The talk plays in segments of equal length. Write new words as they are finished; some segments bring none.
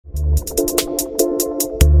All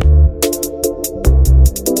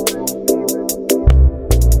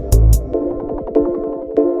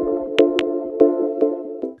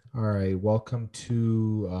right, welcome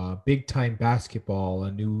to Big Time Basketball,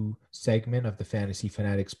 a new segment of the Fantasy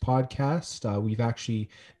Fanatics podcast. We've actually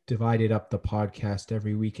divided up the podcast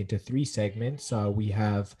every week into three segments. We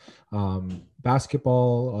have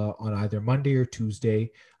basketball on either Monday or Tuesday,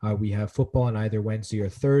 we have football on either Wednesday or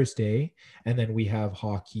Thursday, and then we have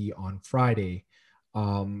hockey on Friday.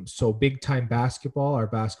 So Big Time Basketball, our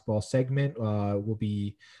basketball segment, will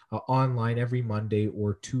be online every Monday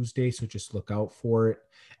or Tuesday, so just look out for it.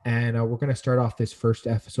 And we're going to start off this first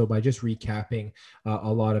episode by just recapping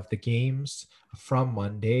a lot of the games from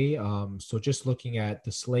Monday. So just looking at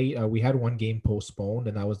the slate, we had one game postponed,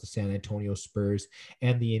 and that was the San Antonio Spurs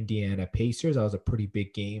and the Indiana Pacers. That was a pretty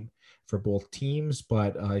big game for both teams,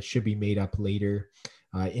 but it should be made up later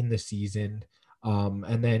in the season.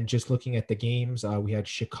 And then just looking at the games, we had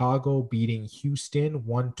Chicago beating Houston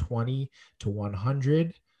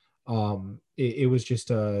 120-100. It was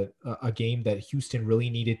just a game that Houston really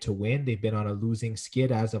needed to win. They've been on a losing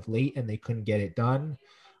skid as of late, and they couldn't get it done.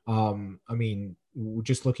 I mean,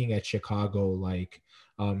 just looking at Chicago, like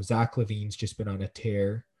Zach LaVine's just been on a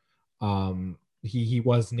tear. He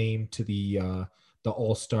was named to the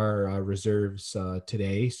All-Star reserves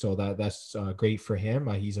today, so that's great for him.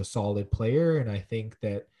 He's a solid player, and I think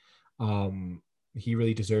that he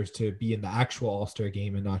really deserves to be in the actual All-Star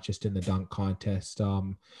game and not just in the dunk contest.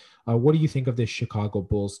 What do you think of this Chicago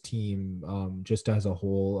Bulls team just as a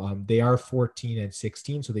whole? They are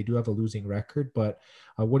 14-16, so they do have a losing record, but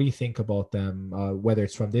what do you think about them, whether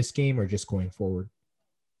it's from this game or just going forward?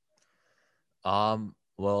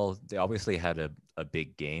 Well, they obviously had a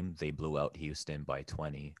big game. They blew out Houston by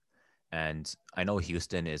 20. And I know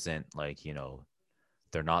Houston isn't like,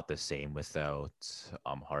 they're not the same without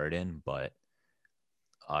Harden, but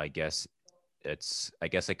I guess I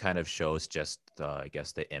guess it kind of shows just I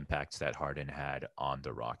guess the impacts that Harden had on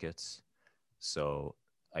the Rockets. So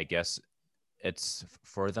I guess it's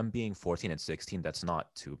for them being 14-16, that's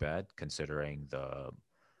not too bad considering the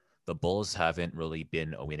Bulls haven't really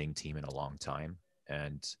been a winning team in a long time,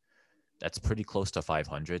 and that's pretty close to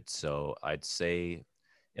 500. So I'd say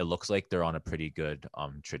it looks like they're on a pretty good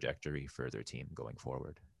trajectory for their team going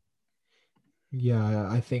forward. Yeah,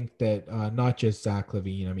 I think that not just Zach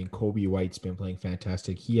LaVine. I mean, Kobe White's been playing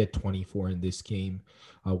fantastic. He had 24 in this game.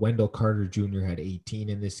 Wendell Carter Jr. had 18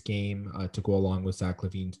 in this game to go along with Zach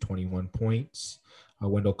LaVine's 21 points.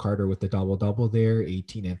 Wendell Carter with the double-double there,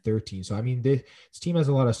 18 and 13. So, I mean, this team has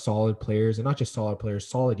a lot of solid players, and not just solid players,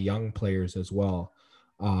 solid young players as well.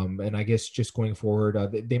 And I guess just going forward,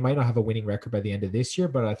 they might not have a winning record by the end of this year,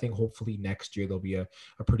 but I think hopefully next year they'll be a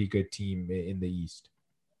pretty good team in the East.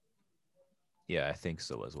 Yeah, I think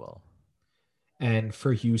so as well. And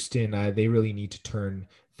for Houston, they really need to turn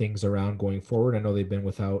things around going forward. I know they've been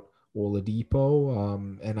without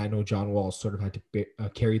Oladipo, and I know John Wall sort of had to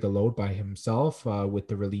carry the load by himself with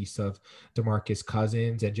the release of DeMarcus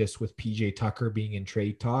Cousins and just with PJ Tucker being in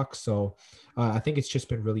trade talks. So I think it's just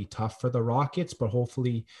been really tough for the Rockets, but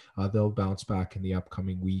hopefully they'll bounce back in the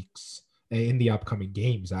upcoming weeks, in the upcoming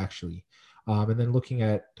games, actually. And then looking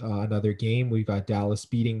at another game, we've got Dallas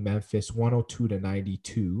beating Memphis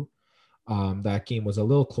 102-92. That game was a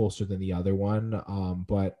little closer than the other one,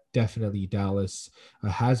 but definitely Dallas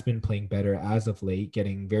has been playing better as of late,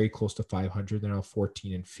 getting very close to 500. They're now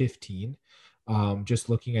 14-15. Just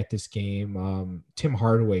looking at this game, Tim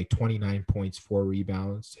Hardaway, 29 points, 4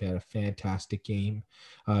 rebounds, had a fantastic game.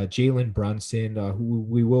 Jalen Brunson, who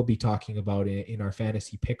we will be talking about in our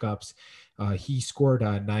fantasy pickups, he scored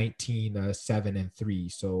 19, 7, and 3.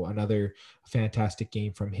 So another fantastic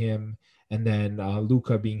game from him. And then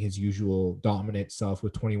Luka being his usual dominant self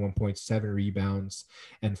with 21 points, 7 rebounds,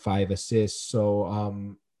 and 5 assists.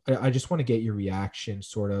 So I just want to get your reaction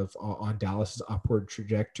sort of on Dallas's upward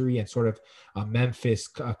trajectory and sort of Memphis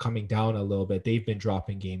coming down a little bit. They've been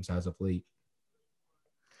dropping games as of late.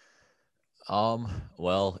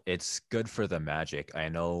 Well, it's good for the Magic. I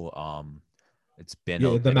know it's been a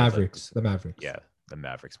Yeah, the bit of a Mavericks, the Mavericks. yeah, the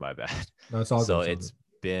Mavericks, my bad. No, it's all good. So It's all good. it's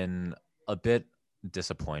been a bit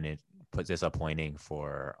disappointing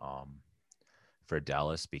for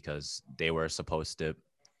Dallas because they're supposed to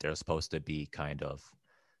be kind of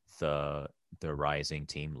the the rising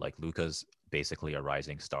team. Like Luca's basically a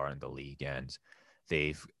rising star in the league, and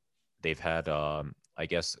they've they've had I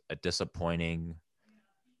guess a disappointing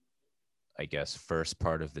first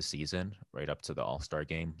part of the season right up to the All-Star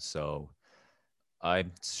game. So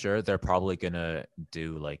I'm sure they're probably gonna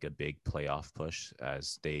do like a big playoff push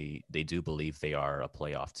as they do believe they are a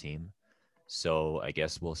playoff team. So I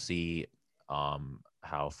guess we'll see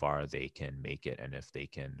how far they can make it and if they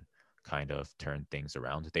can kind of turn things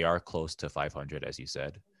around. They are close to 500, as you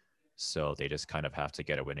said. So they just kind of have to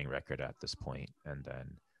get a winning record at this point and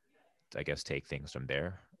then I guess take things from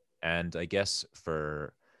there. And I guess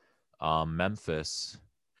for Memphis,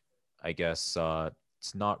 I guess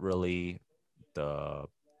it's not really the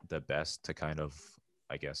best to kind of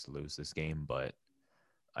I guess lose this game, but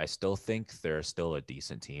I still think they're still a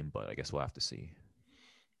decent team. But I guess we'll have to see.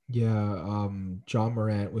 Yeah, John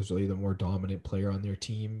Morant was really the more dominant player on their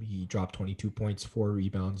team. He dropped 22 points, 4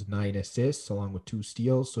 rebounds, 9 assists, along with 2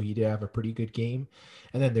 steals. So he did have a pretty good game.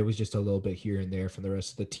 And then there was just a little bit here and there from the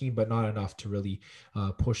rest of the team, but not enough to really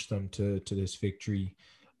push them to this victory.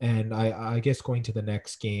 And I guess going to the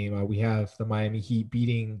next game, we have the Miami Heat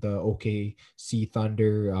beating the OKC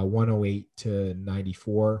Thunder 108 to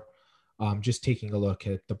 94. Just taking a look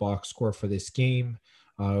at the box score for this game.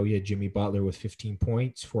 We had Jimmy Butler with 15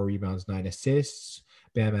 points, 4 rebounds, 9 assists.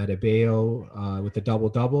 Bam Adebayo with a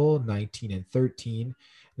double-double, 19 and 13.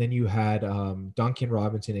 Then you had Duncan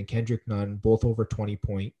Robinson and Kendrick Nunn, both over 20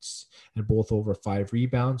 points and both over 5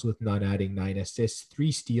 rebounds, with Nunn adding 9 assists,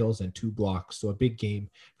 3 steals, and 2 blocks. So a big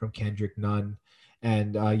game from Kendrick Nunn.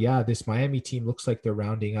 And yeah, this Miami team looks like they're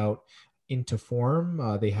rounding out into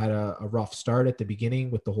form. They had a rough start at the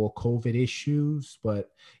beginning with the whole COVID issues, but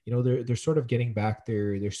they're sort of getting back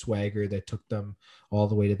their swagger that took them all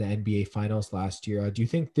the way to the NBA Finals last year. Do you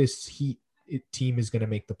think this Heat team is going to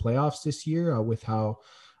make the playoffs this year with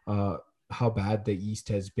uh, how bad the East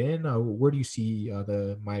has been? Where do you see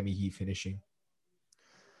the Miami Heat finishing?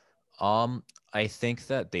 Um, I think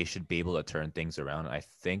that they should be able to turn things around.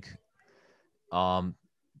 Um,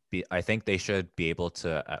 I think they should be able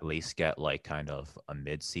to at least get like kind of a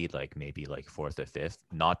mid seed, like maybe like fourth or fifth.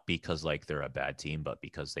 Not because like they're a bad team, but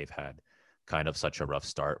because they've had kind of such a rough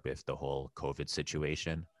start with the whole COVID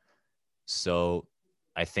situation. So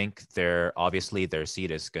I think obviously their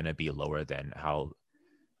seed is going to be lower than how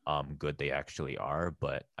good they actually are,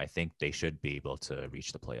 but I think they should be able to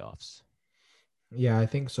reach the playoffs. Yeah, I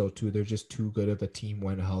think so too. They're just too good of a team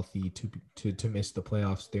when healthy to miss the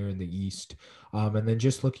playoffs there in the East. And then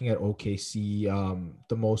just looking at OKC,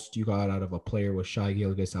 the most you got out of a player was Shai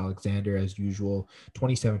Gilgeous-Alexander as usual,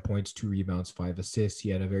 27 points, 2 rebounds, 5 assists. He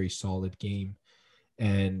had a very solid game.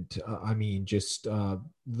 And I mean, just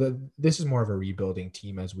this is more of a rebuilding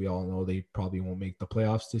team, as we all know. They probably won't make the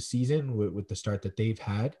playoffs this season with the start that they've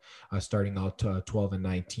had, starting out 12 and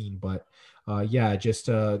 19. But yeah, just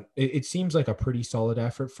it seems like a pretty solid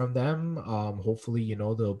effort from them. Hopefully,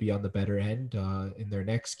 they'll be on the better end in their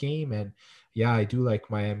next game. And yeah, I do like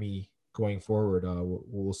Miami going forward.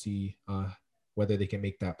 We'll see whether they can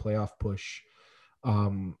make that playoff push.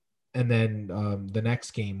 Um, and then the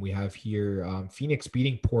next game we have here, Phoenix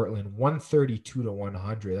beating Portland 132 to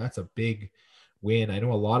 100. That's a big win. I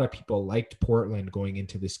know a lot of people liked Portland going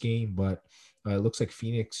into this game, but it looks like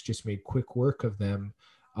Phoenix just made quick work of them.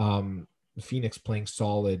 Phoenix playing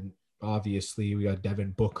solid. Obviously, we got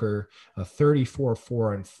Devin Booker, 34,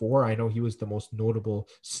 4 and 4. I know he was the most notable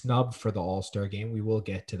snub for the All Star game. We will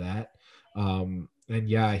get to that. And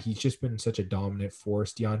yeah, he's just been such a dominant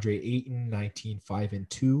force. DeAndre Ayton, 19, 5 and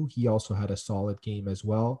 2. He also had a solid game as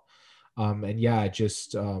well. And yeah,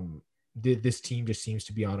 just this team just seems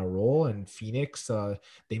to be on a roll. And Phoenix,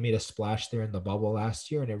 they made a splash there in the bubble last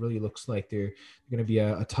year, and it really looks like they're going to be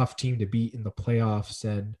a tough team to beat in the playoffs.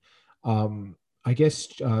 And I guess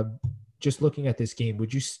just looking at this game,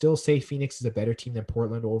 would you still say Phoenix is a better team than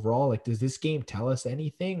Portland overall? Like, does this game tell us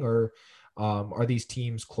anything, or are these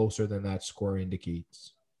teams closer than that score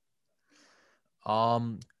indicates?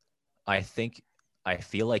 Um, I think I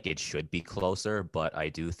feel like it should be closer, but I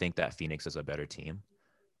do think that Phoenix is a better team.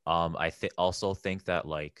 Also think that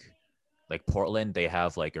like Portland, they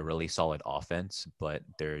have like a really solid offense, but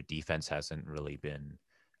their defense hasn't really been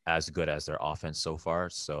as good as their offense so far.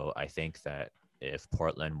 So I think that if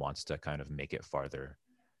Portland wants to kind of make it farther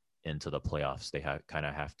into the playoffs, they kind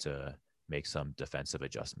of have to make some defensive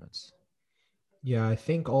adjustments. Yeah, I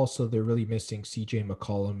think also they're really missing CJ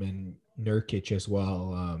McCollum and Nurkic as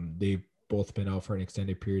well. They've both been out for an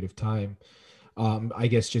extended period of time. I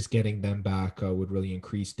guess just getting them back would really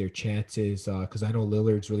increase their chances because I know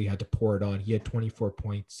Lillard's really had to pour it on. He had 24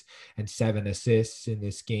 points and 7 assists in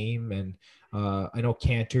this game. And I know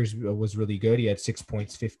Cantor's was really good. He had 6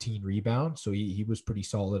 points, 15 rebounds. So he was pretty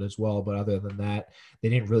solid as well. But other than that, they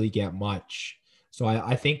didn't really get much. So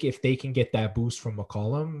I think if they can get that boost from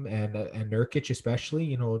McCollum and Nurkic,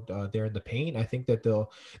 especially, they're in the paint, I think that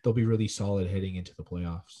they'll be really solid heading into the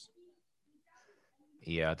playoffs.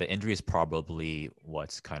 Yeah, the injury is probably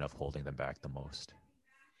what's kind of holding them back the most.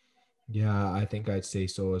 Yeah, I think I'd say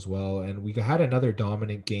so as well. And we had another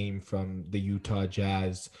dominant game from the Utah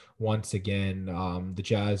Jazz once again. The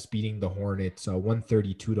Jazz beating the Hornets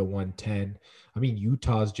 132 to 110. I mean,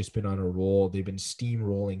 Utah's just been on a roll. They've been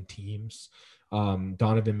steamrolling teams.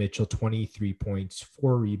 Donovan Mitchell, 23 points,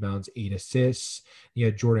 4 rebounds, 8 assists. You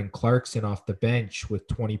had Jordan Clarkson off the bench with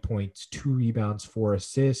 20 points, 2 rebounds, 4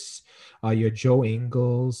 assists. You had Joe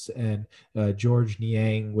Ingles and George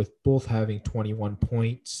Niang with both having 21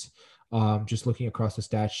 points. Just looking across the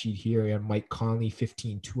stat sheet here, and Mike Conley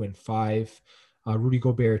 15, 2 and 5. Rudy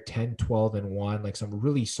Gobert 10, 12 and 1. Like some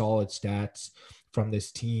really solid stats from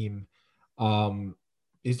this team. Um,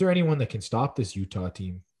 is there anyone that can stop this Utah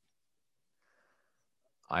team?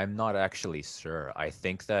 I'm not actually sure. I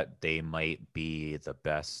think that they might be the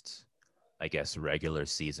best, I guess, regular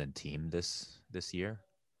season team this year.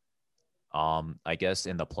 I guess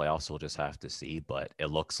in the playoffs we'll just have to see, but it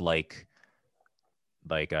looks like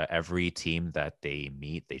every team that they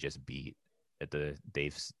meet, they just beat. They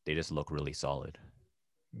just look really solid.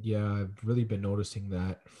 Yeah, I've really been noticing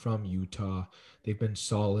that from Utah. They've been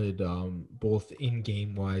solid, both in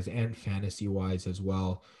game wise and fantasy wise as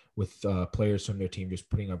well, with players from their team just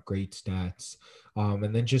putting up great stats.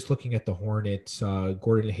 And then just looking at the Hornets,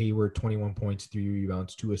 Gordon Hayward, 21 points, 3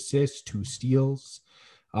 rebounds, 2 assists, 2 steals.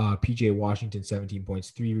 PJ Washington, 17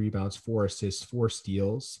 points, 3 rebounds, 4 assists, 4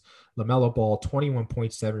 steals. LaMelo Ball,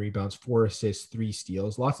 21.7 rebounds, 4 assists, 3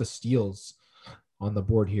 steals. Lots of steals on the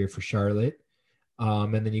board here for Charlotte.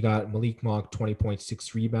 And then you got Malik Monk,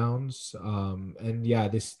 20.6 rebounds. And yeah,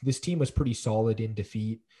 this team was pretty solid in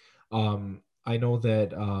defeat. I know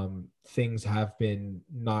that things have been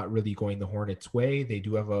not really going the Hornets' way. They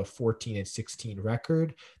do have a 14-16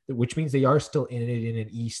 record, which means they are still in it in an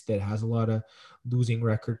East that has a lot of losing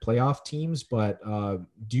record playoff teams. But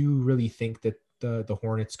do you really think that the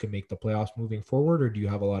Hornets could make the playoffs moving forward, or do you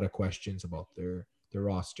have a lot of questions about their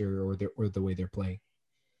roster or the way they're playing?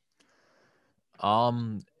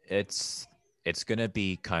 It's gonna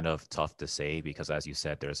be kind of tough to say because, as you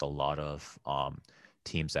said, there's a lot of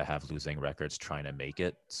teams that have losing records trying to make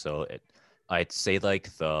it. I'd say like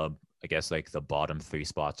I guess like the bottom three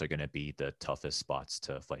spots are gonna be the toughest spots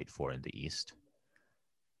to fight for in the East.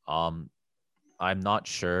 Um, I'm not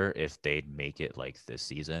sure if they'd make it like this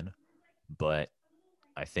season, but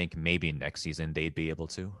I think maybe next season they'd be able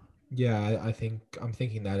to. Yeah, I think I'm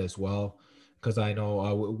thinking that as well, because I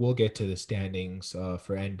know we'll get to the standings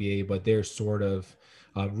for NBA, but they're sort of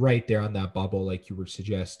right there on that bubble, like you were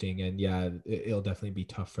suggesting, and yeah, it'll definitely be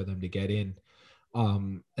tough for them to get in.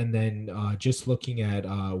 And then just looking at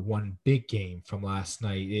one big game from last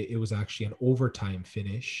night, it was actually an overtime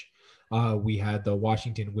finish. We had the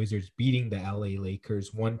Washington Wizards beating the LA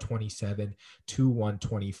Lakers 127 to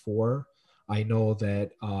 124. I know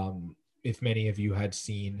that if many of you had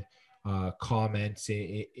seen comments,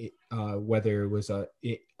 whether it was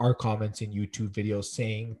our comments in YouTube videos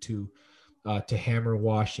saying to hammer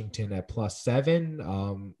Washington at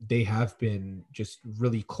 +7. They have been just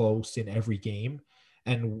really close in every game,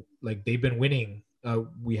 and like they've been winning.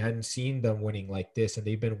 We hadn't seen them winning like this, and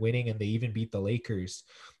they've been winning, and they even beat the Lakers.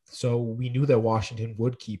 So we knew that Washington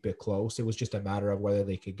would keep it close. It was just a matter of whether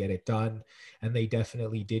they could get it done, and they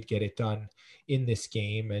definitely did get it done in this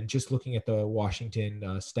game. And just looking at the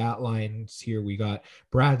Washington stat lines here, we got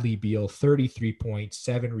Bradley Beal, 33 points,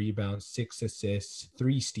 7 rebounds, 6 assists,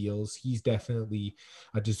 3 steals. He's definitely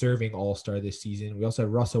a deserving all-star this season. We also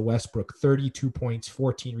have Russell Westbrook, 32 points,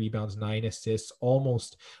 14 rebounds, 9 assists,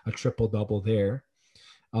 almost a triple-double there.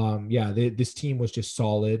 Yeah, this team was just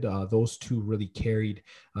solid. Those two really carried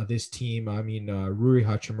this team. I mean, Rui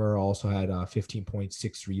Hachimura also had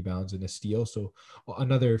 15.6 rebounds and a steal. So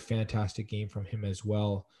another fantastic game from him as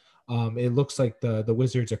well. It looks like the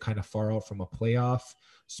Wizards are kind of far out from a playoff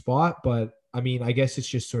spot, but I mean, I guess it's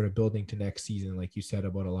just sort of building to next season, like you said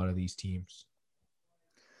about a lot of these teams.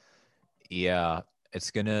 Yeah,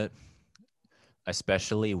 it's gonna,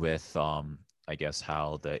 especially with I guess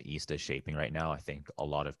how the East is shaping right now. I think a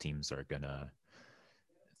lot of teams are gonna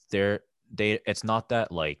they're they it's not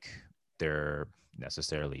that like they're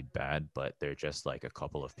necessarily bad, but they're just like a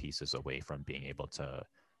couple of pieces away from being able to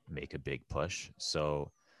make a big push.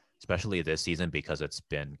 So especially this season because it's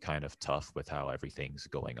been kind of tough with how everything's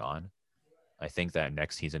going on. I think that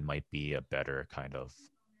next season might be a better kind of,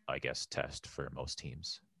 I guess, test for most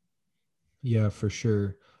teams. Yeah, for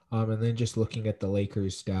sure. And then just looking at the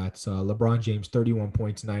Lakers stats, LeBron James, 31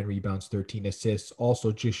 points, 9 rebounds, 13 assists,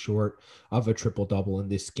 also just short of a triple double in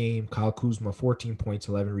this game. Kyle Kuzma, 14 points,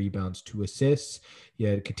 11 rebounds, 2 assists. You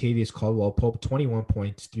had Kentavious Caldwell Pope, 21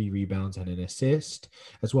 points, 3 rebounds, and an assist,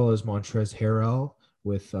 as well as Montrezl Harrell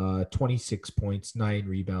with 26 points, 9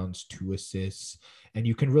 rebounds, 2 assists. And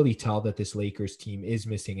you can really tell that this Lakers team is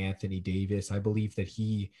missing Anthony Davis. I believe that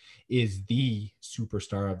he is the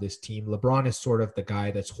superstar of this team. LeBron is sort of the guy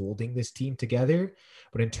that's holding this team together.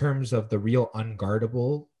 But in terms of the real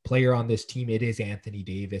unguardable player on this team, it is Anthony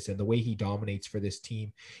Davis. And the way he dominates for this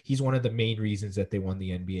team, he's one of the main reasons that they won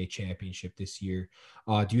the NBA championship this year.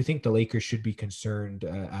 Do you think the Lakers should be concerned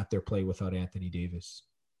at their play without Anthony Davis?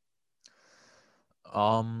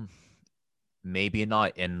 Um, Maybe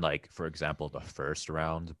not in like, for example, the first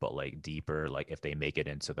round, but like deeper, like if they make it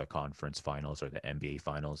into the conference finals or the NBA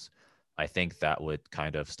finals, I think that would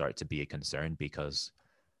kind of start to be a concern because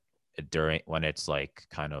during when it's like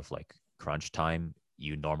kind of like crunch time,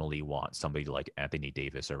 you normally want somebody like Anthony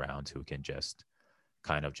Davis around who can just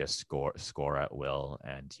kind of just score at will,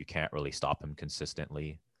 and you can't really stop him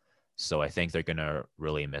consistently. So I think they're gonna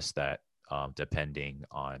really miss that, depending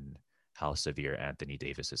on how severe Anthony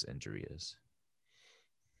Davis's injury is.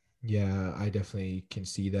 Yeah, I definitely can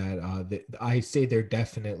see that. I say they're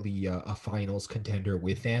definitely a finals contender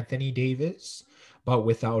with Anthony Davis, but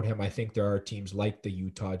without him, I think there are teams like the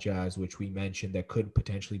Utah Jazz, which we mentioned, that could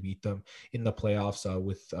potentially beat them in the playoffs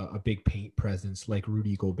with a big paint presence like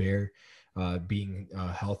Rudy Gobert being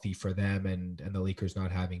healthy for them, and the Lakers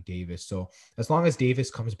not having Davis. So as long as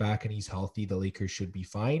Davis comes back and he's healthy, the Lakers should be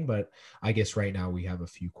fine. But I guess right now we have a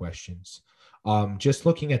few questions. Just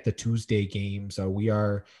looking at the Tuesday games, we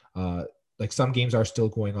are uh, like some games are still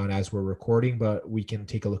going on as we're recording, but we can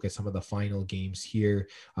take a look at some of the final games here.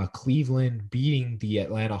 Cleveland beating the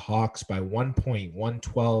Atlanta Hawks by 1 point,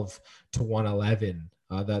 112 to 111.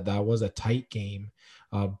 That was a tight game.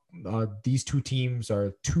 These two teams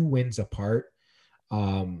are 2 wins apart.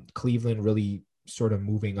 Cleveland really sort of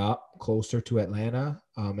moving up closer to Atlanta,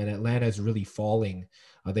 and Atlanta is really falling.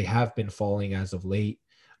 They have been falling as of late.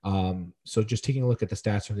 So just taking a look at the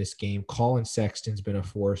stats from this game, Colin Sexton's been a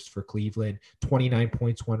force for Cleveland, 29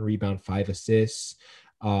 points, 1 rebound, 5 assists.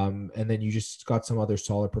 And then you just got some other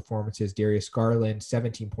solid performances. Darius Garland,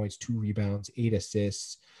 17 points, 2 rebounds, 8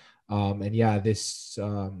 assists. And yeah, this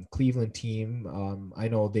Cleveland team, I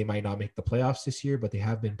know they might not make the playoffs this year, but they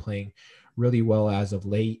have been playing really well as of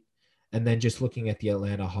late. And then just looking at the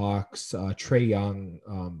Atlanta Hawks, Trae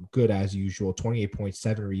Young, good as usual,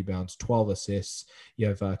 28.7 rebounds, 12 assists. You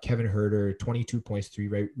have Kevin Herter, 22 points,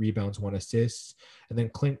 3 rebounds, 1 assist. And then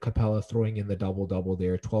Clint Capella throwing in the double-double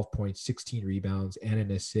there, 12 points, 16 rebounds, and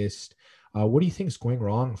an assist. What do you think is going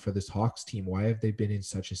wrong for this Hawks team? Why have they been in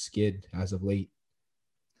such a skid as of late?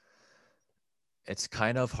 It's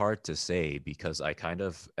kind of hard to say because I kind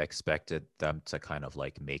of expected them to kind of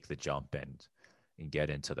like make the jump and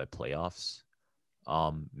get into the playoffs.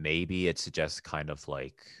 Maybe it's just kind of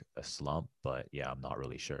like a slump, but yeah, I'm not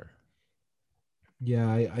really sure.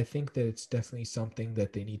 Yeah, I think that it's definitely something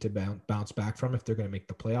that they need to bounce back from if they're going to make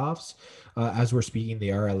the playoffs. As we're speaking,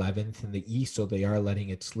 they are 11th in the East, so they are letting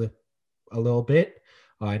it slip a little bit.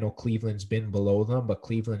 I know Cleveland's been below them, but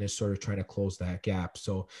Cleveland is sort of trying to close that gap.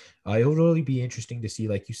 So it'll really be interesting to see,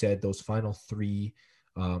 like you said, those final three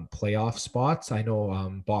playoff spots. I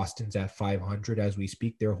know Boston's at 500 as we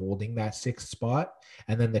speak. They're holding that sixth spot,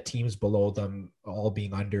 and then the teams below them all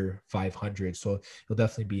being under 500. So it'll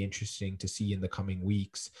definitely be interesting to see in the coming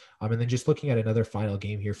weeks. And then just looking at another final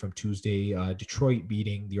game here from Tuesday, Detroit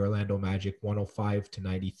beating the Orlando Magic 105 to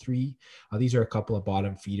 93. These are a couple of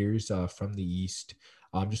bottom feeders from the East.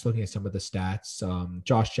 Just looking at some of the stats,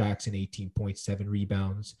 Josh Jackson, 18.7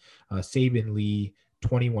 rebounds, Saban Lee,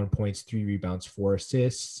 21 points, 3 rebounds, 4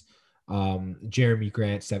 assists. Jeremy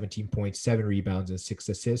Grant, 17.7 rebounds and 6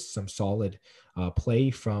 assists. Some solid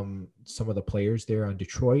play from some of the players there on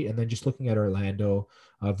Detroit. And then just looking at Orlando,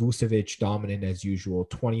 Vucevic dominant as usual,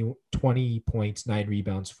 20 points, 9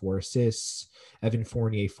 rebounds, 4 assists. Evan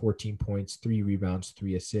Fournier, 14 points, 3 rebounds,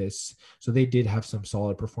 3 assists. So they did have some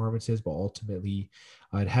solid performances, but ultimately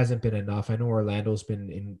it hasn't been enough. I know Orlando's been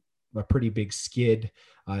in a pretty big skid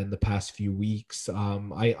in the past few weeks. Are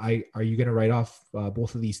you going to write off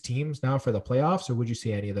both of these teams now for the playoffs, or would you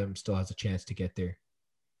say any of them still has a chance to get there?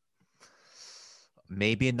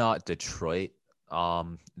 Maybe not Detroit.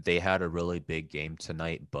 They had a really big game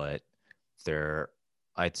tonight, but their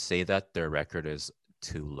I'd say that their record is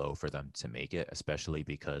too low for them to make it, especially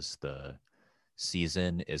because the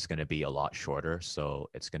season is going to be a lot shorter, so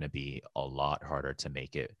it's going to be a lot harder to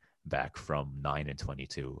make it back from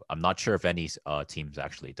 9-22. I'm not sure if any team's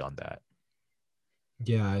actually done that.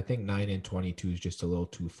 Yeah, I think 9-22 is just a little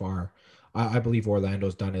too far. I believe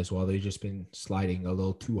Orlando's done as well. They've just been sliding a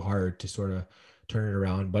little too hard to sort of turn it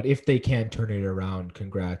around. But if they can turn it around,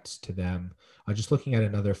 congrats to them. Just looking at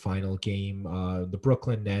another final game, the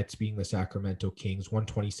Brooklyn Nets being the Sacramento Kings,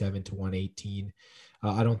 127 to 118.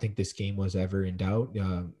 I don't think this game was ever in doubt,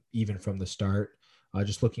 even from the start.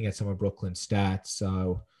 Just looking at some of Brooklyn's stats,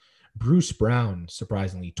 Bruce Brown,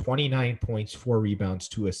 surprisingly, 29 points, 4 rebounds,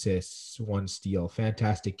 2 assists, 1 steal.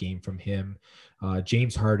 Fantastic game from him.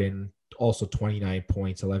 James Harden, also 29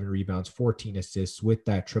 points, 11 rebounds, 14 assists with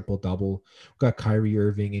that triple double. We've got Kyrie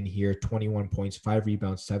Irving in here, 21 points, 5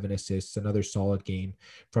 rebounds, 7 assists. Another solid game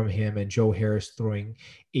from him. And Joe Harris throwing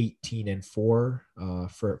 18 and 4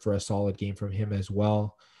 for a solid game from him as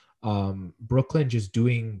well. Brooklyn just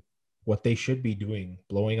doing what they should be doing,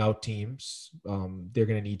 blowing out teams. They're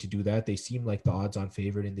going to need to do that. They seem like the odds-on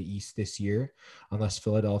favorite in the East this year, unless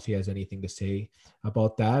Philadelphia has anything to say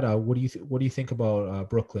about that. What do you think about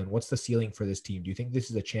Brooklyn? What's the ceiling for this team? Do you think this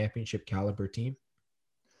is a championship caliber team?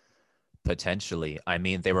 Potentially. I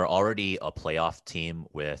mean, they were already a playoff team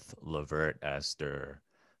with LeVert as their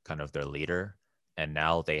kind of their leader. And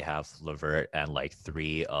now they have LeVert and like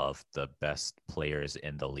 3 of the best players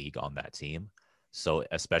in the league on that team. So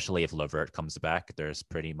especially if LeVert comes back, there's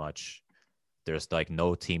like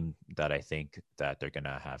no team that I think that they're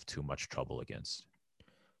gonna have too much trouble against.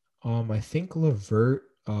 I think LeVert,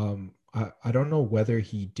 I don't know whether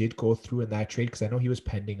he did go through in that trade because I know he was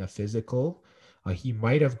pending a physical. He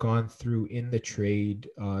might have gone through in the trade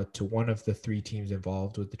to one of the 3 teams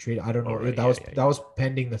involved with the trade. I don't know. Right. That was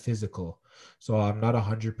pending the physical. So I'm not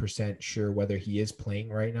 100% sure whether he is playing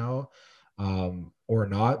right now or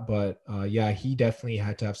not. But yeah, he definitely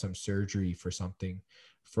had to have some surgery for something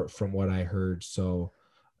from what I heard. So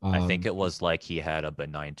I think it was like he had a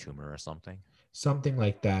benign tumor or something. something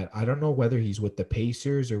like that. I don't know whether he's with the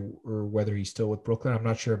Pacers or whether he's still with Brooklyn. I'm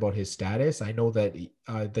not sure about his status. I know that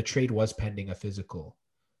the trade was pending a physical.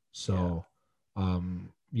 Yeah. So,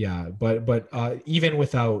 yeah, but even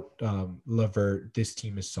without LeVert, this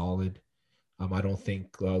team is solid. I don't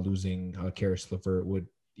think losing Karis LeVert would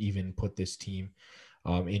even put this team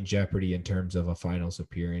in jeopardy in terms of a finals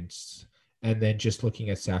appearance. And then just looking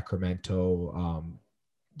at Sacramento,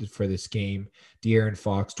 for this game. De'Aaron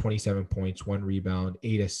Fox, 27 points, 1 rebound,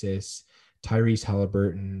 8 assists. Tyrese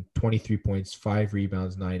Halliburton, 23 points, 5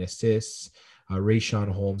 rebounds, 9 assists. Rayshawn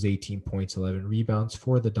Holmes, 18 points, 11 rebounds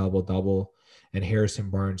for the double-double. And Harrison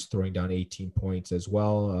Barnes throwing down 18 points as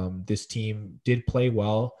well. This team did play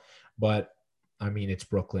well, but, I mean, it's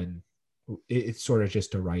Brooklyn. It's sort of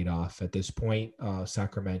just a write-off at this point.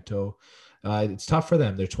 Sacramento, it's tough for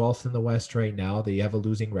them. They're 12th in the West right now. They have a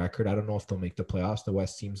losing record. I don't know if they'll make the playoffs. The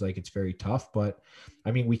West seems like it's very tough, but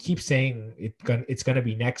I mean, we keep saying it's going to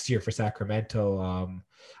be next year for Sacramento.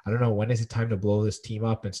 I don't know. When is it time to blow this team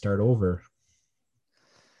up and start over?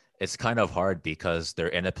 It's kind of hard because they're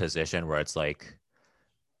in a position where it's like,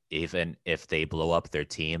 even if they blow up their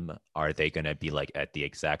team, are they going to be like at the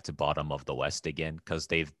exact bottom of the West again? Because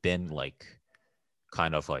they've been like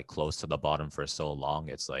kind of like close to the bottom for so long.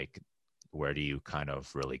 It's like, where do you kind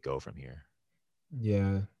of really go from here?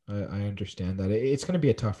 Yeah, I understand that. It's going to be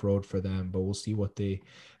a tough road for them, but we'll see what they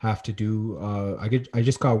have to do. I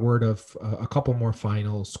just got word of a couple more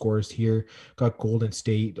final scores here. Got Golden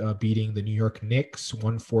State beating the New York Knicks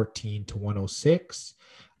 114 to 106.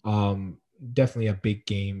 Definitely a big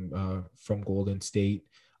game from Golden State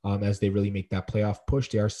as they really make that playoff push.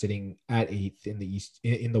 They are sitting at eighth in the East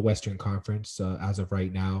in the Western Conference as of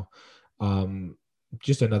right now.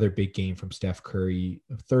 Just another big game from Steph Curry,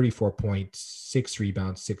 34 points, 6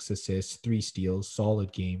 rebounds, 6 assists, 3 steals,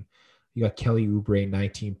 solid game. You got Kelly Oubre,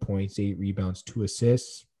 19 points, 8 rebounds, 2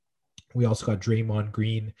 assists. We also got Draymond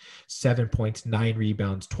Green, 7 points, 9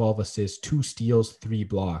 rebounds, 12 assists, 2 steals, 3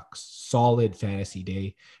 blocks. Solid fantasy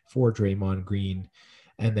day for Draymond Green.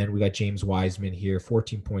 And then we got James Wiseman here,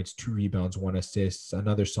 14 points, 2 rebounds, 1 assist.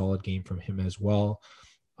 Another solid game from him as well.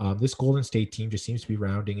 This Golden State team just seems to be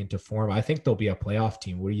rounding into form. I think they'll be a playoff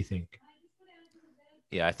team. What do you think?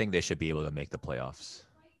 Yeah, I think they should be able to make the playoffs.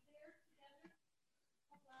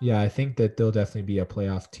 Yeah, I think that they'll definitely be a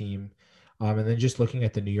playoff team. And then just looking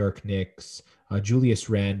at the New York Knicks, Julius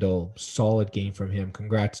Randle, solid game from him.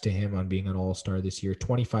 Congrats to him on being an all-star this year.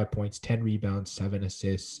 25 points, 10 rebounds, 7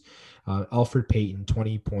 assists. Alfred Payton,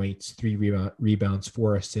 20 points, 3 rebounds,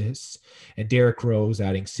 4 assists. And Derrick Rose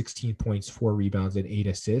adding 16 points, 4 rebounds, and 8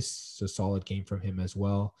 assists. A solid game from him as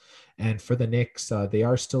well. And for the Knicks, they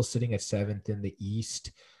are still sitting at 7th in the East.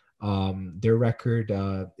 Their record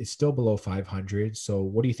is still below 500. So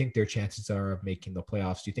what do you think their chances are of making the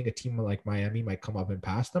playoffs? Do you think a team like Miami might come up and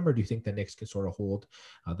pass them, or do you think the Knicks can sort of hold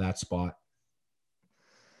that spot?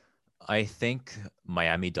 I think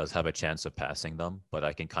Miami does have a chance of passing them, but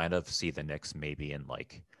I can kind of see the Knicks maybe in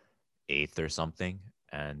like eighth or something.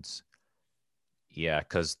 And yeah,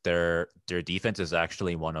 because their defense is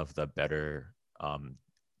actually one of the better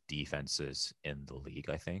defenses in the league,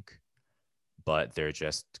 I think. But they're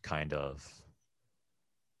just kind of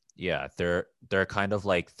yeah, they're kind of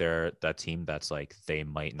like they're that team that's like they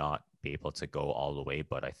might not be able to go all the way,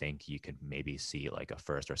 but I think you could maybe see like a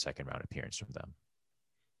first or second round appearance from them.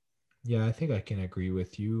 Yeah, I think I can agree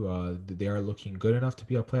with you. They are looking good enough to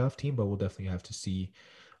be a playoff team, but we'll definitely have to see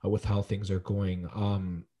with how things are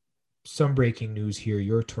going. Some breaking news here.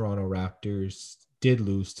 Your Toronto Raptors did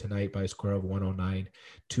lose tonight by a score of 109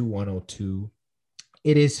 to 102.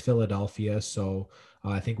 It is Philadelphia, so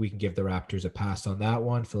I think we can give the Raptors a pass on that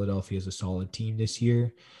one. Philadelphia is a solid team this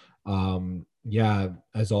year. Yeah,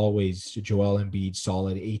 as always, Joel Embiid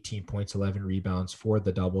solid 18 points, 11 rebounds for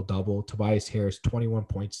the double double. Tobias Harris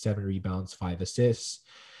 21.7 rebounds, 5 assists.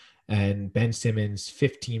 And Ben Simmons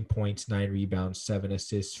 15 points, 9 rebounds, 7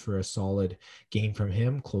 assists for a solid game from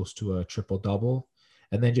him, close to a triple double.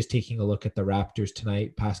 And then just taking a look at the Raptors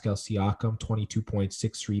tonight, Pascal Siakam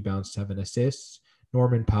 22.6 rebounds, 7 assists.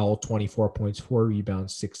 Norman Powell, 24 points, 4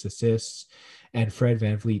 rebounds, 6 assists. And Fred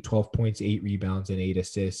VanVleet, 12 points, 8 rebounds, and 8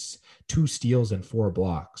 assists, 2 steals, and 4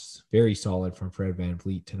 blocks. Very solid from Fred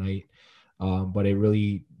VanVleet tonight. But it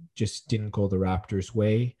really just didn't go the Raptors'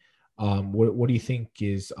 way. What do you think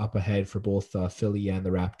is up ahead for both Philly and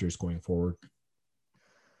the Raptors going forward?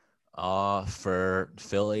 For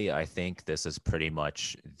Philly, I think this is pretty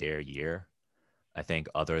much their year. I think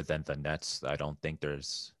other than the Nets, I don't think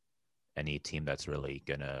there's any team that's really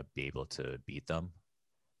gonna be able to beat them,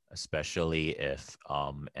 especially if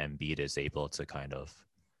Embiid is able to kind of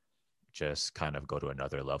just kind of go to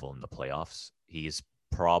another level in the playoffs. He's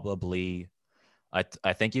probably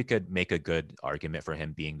I think you could make a good argument for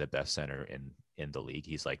him being the best center in the league.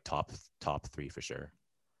 He's like top three for sure.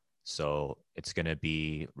 So it's gonna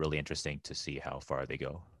be really interesting to see how far they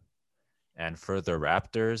go. And for the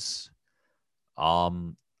Raptors,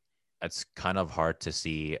 um, it's kind of hard to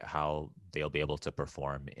see how they'll be able to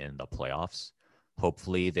perform in the playoffs.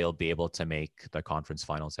 Hopefully, they'll be able to make the conference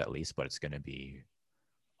finals at least, but it's going to be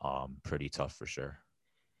pretty tough for sure.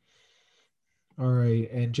 All right,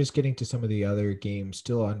 and just getting to some of the other games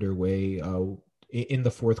still underway. In the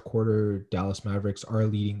fourth quarter, Dallas Mavericks are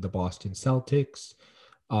leading the Boston Celtics.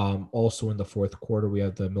 Also in the fourth quarter, we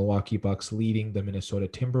have the Milwaukee Bucks leading the Minnesota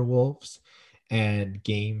Timberwolves. And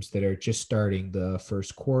games that are just starting the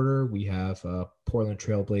first quarter, we have Portland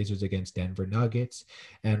Trailblazers against Denver Nuggets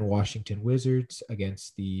and Washington Wizards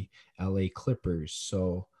against the LA Clippers.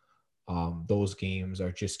 So those games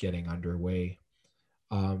are just getting underway.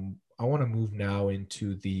 I want to move now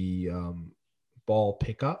into the ball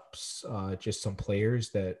pickups, just some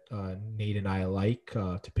players that Nate and I like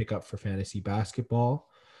to pick up for fantasy basketball.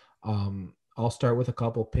 I'll start with a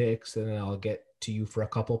couple picks and then I'll get to you for a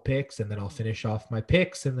couple picks and then I'll finish off my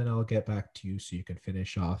picks and then I'll get back to you so you can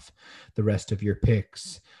finish off the rest of your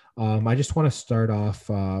picks. I just want to start off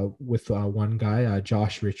with one guy,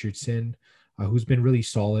 Josh Richardson, who's been really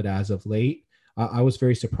solid as of late. I was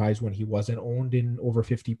very surprised when he wasn't owned in over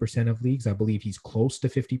 50% of leagues. I believe he's close to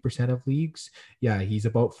 50% of leagues. Yeah, he's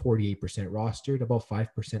about 48% rostered, about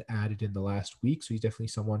 5% added in the last week. So he's definitely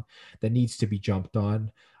someone that needs to be jumped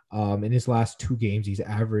on. In his last 2 games, he's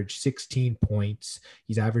averaged 16 points.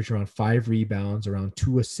 He's averaged around 5 rebounds, around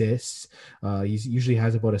 2 assists. He's usually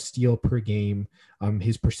has about a steal per game.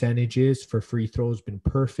 His percentages for free throws been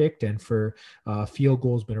perfect, and for field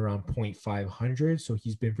goals been around 0.500. So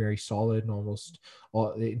he's been very solid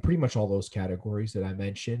in pretty much all those categories that I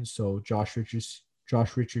mentioned. So Josh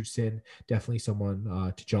Richardson, definitely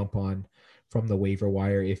someone to jump on from the waiver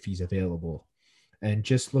wire if he's available. And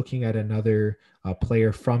just looking at another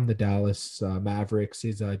player from the Dallas Mavericks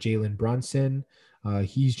is Jalen Brunson.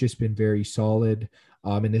 He's just been very solid.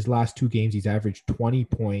 In his last 2 games, he's averaged 20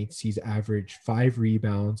 points. He's averaged 5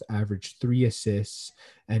 rebounds, averaged 3 assists,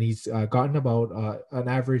 and he's gotten about an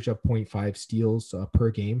average of 0.5 steals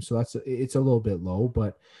per game. So it's a little bit low.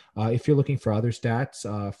 But if you're looking for other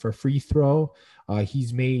stats, for free throw,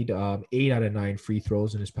 he's made 8 out of 9 free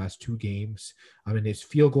throws in his past 2 games. I mean, his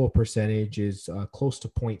field goal percentage is close to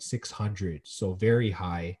 0.600, so very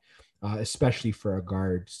high, especially for a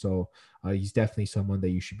guard. So he's definitely someone that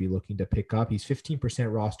you should be looking to pick up. He's 15%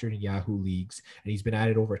 rostered in Yahoo leagues, and he's been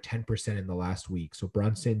added over 10% in the last week. So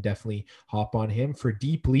Brunson, definitely hop on him. For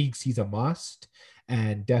deep leagues, he's a must.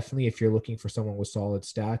 And definitely, if you're looking for someone with solid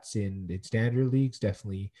stats in standard leagues,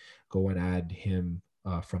 definitely go and add him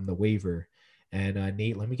from the waiver. And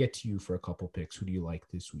Nate, let me get to you for a couple picks. Who do you like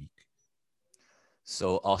this week?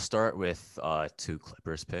 So I'll start with two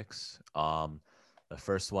Clippers picks. The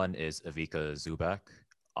first one is Ivica Zubac.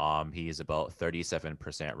 He's about 37%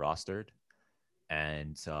 rostered,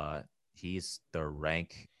 and he's the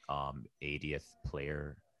rank 80th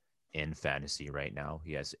player in fantasy right now.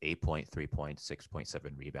 He has 8.3 points,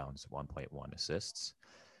 6.7 rebounds, 1.1 assists,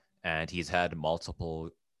 and he's had multiple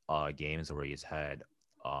games where he's had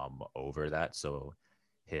over that. So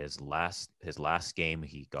his last game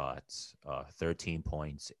he got 13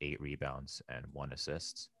 points, 8 rebounds, and 1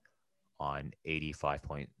 assist on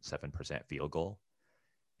 85.7% field goal.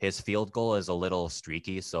 His field goal is a little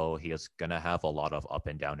streaky, so he is gonna have a lot of up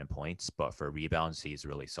and down in points. But for rebounds, he's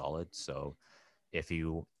really solid. So if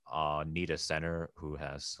you need a center who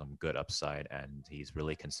has some good upside and he's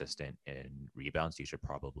really consistent in rebounds, you should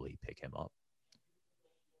probably pick him up.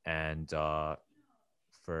 And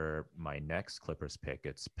for my next Clippers pick,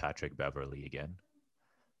 it's Patrick Beverly again.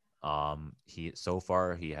 He so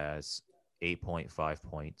far he has 8.5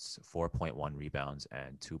 points, 4.1 rebounds,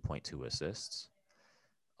 and 2.2 assists.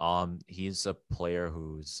 He's a player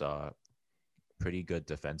who's pretty good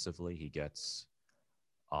defensively. He gets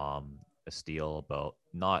a steal about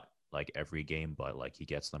not like every game, but like he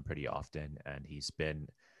gets them pretty often, and he's been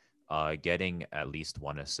getting at least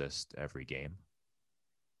 1 assist every game.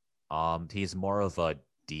 He's more of a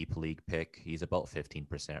deep league pick. He's about 15%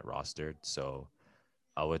 rostered, so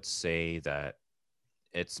I would say that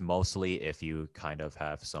it's mostly if you kind of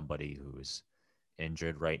have somebody who's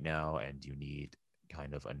injured right now and you need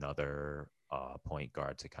kind of another point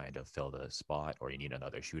guard to kind of fill the spot, or you need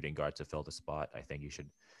another shooting guard to fill the spot. I think you should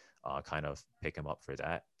kind of pick him up for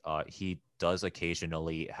that. He does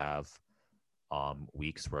occasionally have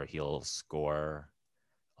weeks where he'll score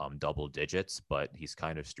double digits, but he's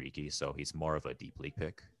kind of streaky, so he's more of a deep league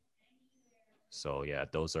pick. So yeah,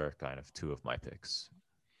 those are kind of two of my picks.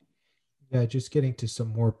 Yeah, just getting to some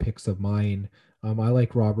more picks of mine. I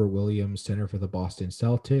like Robert Williams, center for the Boston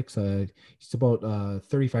Celtics. He's about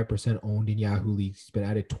 35% owned in Yahoo leagues. He's been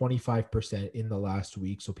added 25% in the last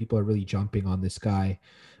week, so people are really jumping on this guy.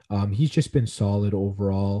 He's just been solid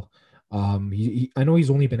overall. I know he's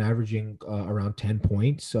only been averaging around 10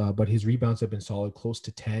 points, but his rebounds have been solid, close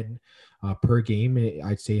to 10 per game.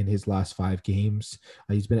 I'd say in his last 5 games,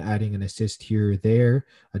 he's been adding an assist here or there.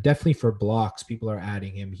 Definitely for blocks, people are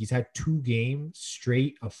adding him. He's had 2 games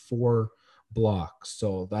straight of 4 blocks,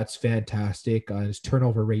 so that's fantastic. His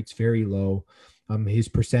turnover rate's very low. His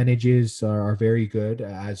percentages are very good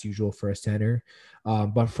as usual for a center,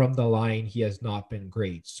 but from the line he has not been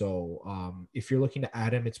great. So if you're looking to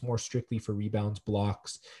add him, it's more strictly for rebounds,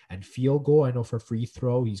 blocks, and field goal. I know for free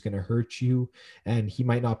throw he's going to hurt you, and he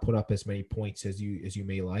might not put up as many points as you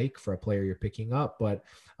may like for a player you're picking up. But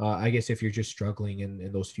I guess if you're just struggling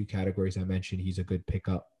in those few categories I mentioned, he's a good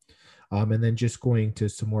pickup. And then just going to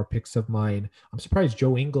some more picks of mine, I'm surprised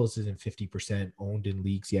Joe Ingles isn't 50% owned in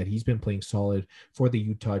leagues yet. He's been playing solid for the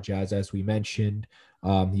Utah Jazz, as we mentioned.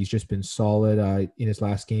 He's just been solid. In his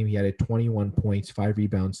last game, he had 21 points, 5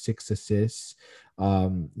 rebounds, 6 assists.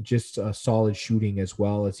 Just solid shooting as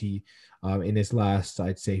well as he in his last,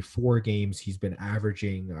 I'd say, 4 games, he's been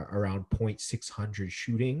averaging around 0.600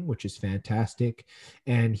 shooting, which is fantastic.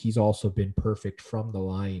 And he's also been perfect from the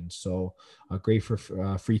line. So great for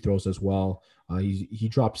free throws as well. He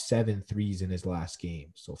dropped 7 threes in his last game.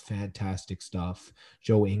 So fantastic stuff.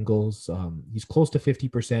 Joe Ingles, he's close to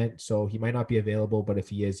 50%. So he might not be available, but if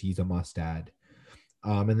he is, he's a must add.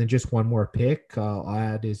 And then just one more pick I'll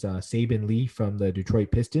add is Saban Lee from the Detroit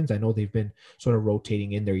Pistons. I know they've been sort of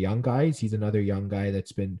rotating in their young guys. He's another young guy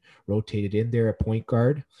that's been rotated in there at point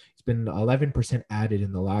guard. He's been 11% added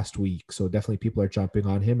in the last week. So definitely people are jumping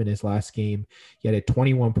on him. In his last game, he had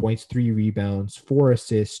 21 points, 3 rebounds, 4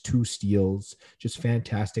 assists, 2 steals, just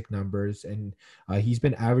fantastic numbers. And he's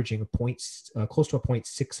been averaging close to a point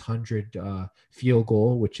 600 field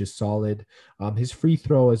goal, which is solid. His free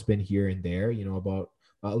throw has been here and there, about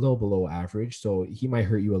a little below average. So he might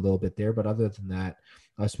hurt you a little bit there. But other than that,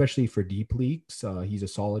 especially for deep leagues, he's a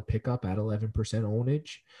solid pickup at 11%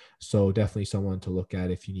 ownage. So definitely someone to look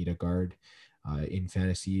at if you need a guard in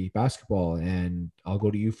fantasy basketball. And I'll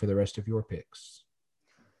go to you for the rest of your picks.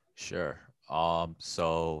 Sure.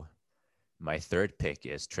 So my third pick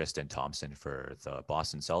is Tristan Thompson for the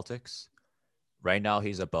Boston Celtics. Right now,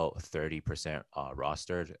 he's about 30%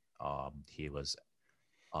 rostered.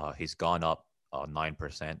 He's gone up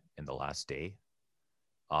 9% in the last day.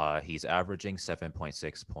 He's averaging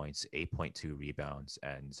 7.6 points, 8.2 rebounds,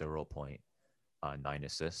 and 0.9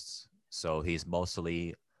 assists. So he's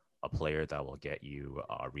mostly a player that will get you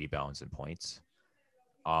rebounds and points.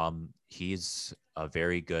 He's a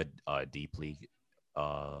very good deep league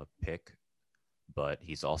pick but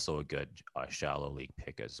he's also a good shallow league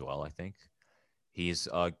pick as well. I think he's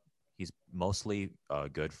mostly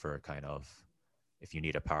good for kind of if you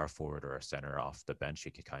need a power forward or a center off the bench,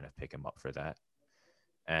 you could kind of pick him up for that.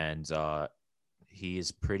 And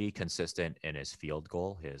he's pretty consistent in his field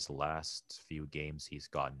goal. His last few games, he's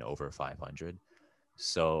gotten over 500.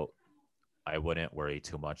 So I wouldn't worry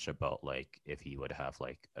too much about like if he would have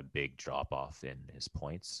like a big drop off in his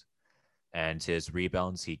points. And his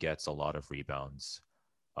rebounds, he gets a lot of rebounds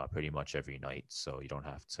pretty much every night. So you don't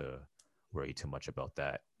have to worry too much about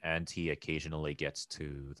that. And he occasionally gets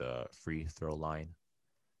to the free throw line.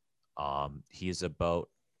 He's about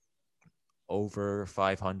over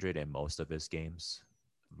 500 in most of his games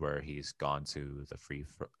where he's gone to the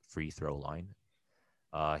free throw line.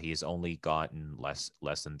 He's only gotten less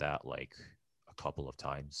than that like a couple of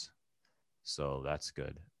times, so that's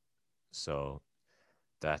good. So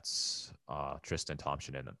that's Tristan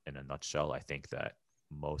Thompson in a nutshell. I think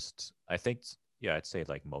yeah, I'd say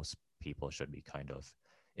like most people should be kind of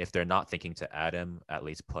if they're not thinking to add him, at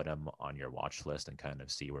least put him on your watch list and kind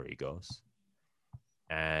of see where he goes.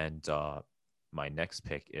 And my next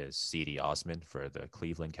pick is C.D. Osman for the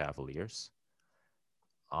Cleveland Cavaliers.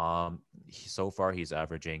 So far he's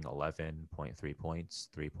averaging 11.3 points,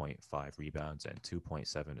 3.5 rebounds, and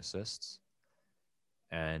 2.7 assists.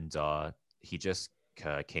 And he just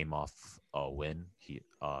came off a win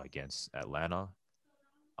against Atlanta.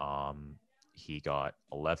 He got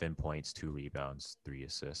 11 points, 2 rebounds, 3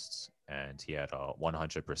 assists, and he had a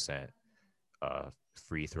 100%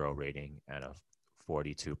 free throw rating and a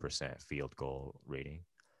 42% field goal rating.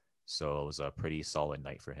 So it was a pretty solid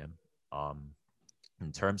night for him.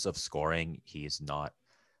 In terms of scoring, he's not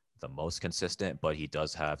the most consistent, but he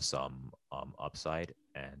does have some upside,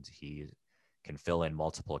 and he can fill in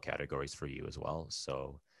multiple categories for you as well.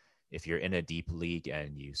 So if you're in a deep league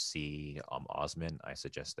and you see Osman, I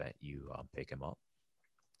suggest that you pick him up.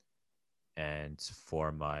 And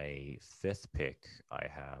for my fifth pick, I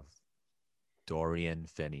have Dorian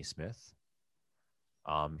Finney-Smith.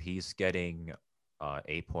 He's getting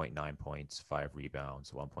 8.9 points, 5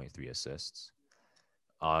 rebounds, 1.3 assists.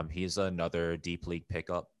 He's another deep league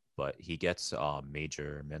pickup, but he gets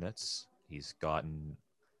major minutes. He's gotten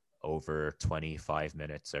over 25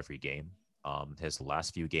 minutes every game. His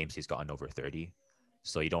last few games, he's gotten over 30.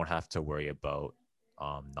 So you don't have to worry about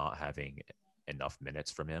not having enough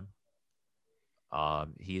minutes from him.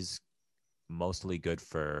 He's mostly good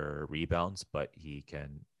for rebounds, but he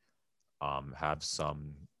can have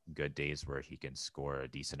some good days where he can score a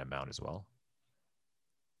decent amount as well.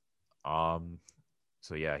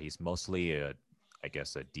 So yeah, he's mostly I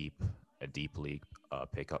guess a deep league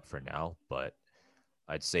pickup for now, but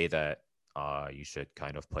I'd say that you should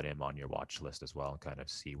kind of put him on your watch list as well and kind of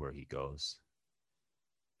see where he goes.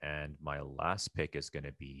 And my last pick is going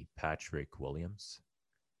to be Patrick Williams.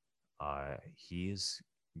 He's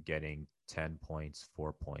getting 10 points,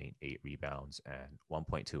 4.8 rebounds, and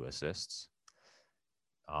 1.2 assists.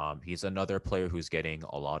 He's another player who's getting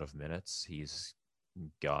a lot of minutes. He's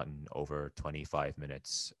gotten over 25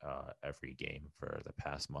 minutes every game for the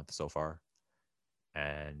past month so far.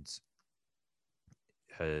 And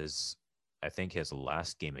I think his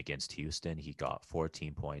last game against Houston, he got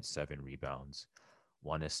 14 points, 7 rebounds,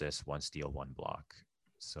 1 assist, 1 steal, 1 block.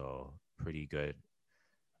 So pretty good.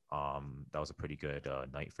 That was a pretty good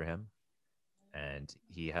night for him. And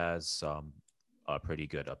he has a pretty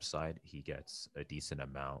good upside. He gets a decent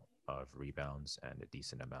amount of rebounds and a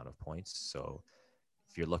decent amount of points. So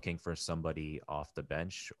if you're looking for somebody off the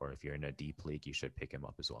bench or if you're in a deep league, you should pick him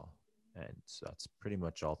up as well. And so that's pretty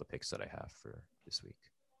much all the picks that I have for this week.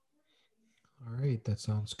 All right, that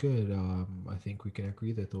sounds good. I think we can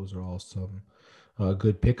agree that those are all some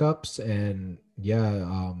good pickups, and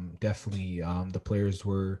yeah, definitely the players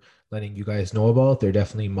we're letting you guys know about. They're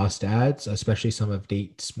definitely must adds, especially some of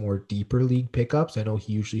Nate's more deeper league pickups. I know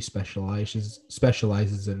he usually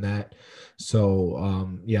specializes in that.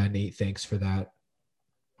 So yeah, Nate, thanks for that.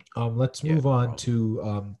 Let's Yeah, move no on problem.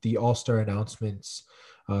 to the All-Star announcements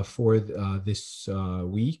for this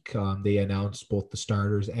week. They announced both the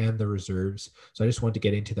starters and the reserves. So I just want to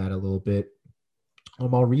get into that a little bit.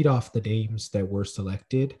 I'll read off the names that were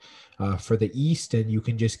selected for the East, and you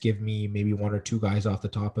can just give me maybe one or two guys off the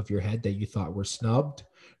top of your head that you thought were snubbed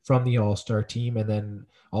from the All-Star team, and then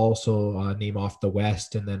also name off the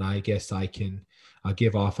West, and then I guess I can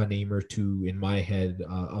give off a name or two in my head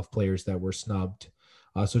of players that were snubbed.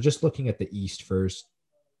 So just looking at the East first,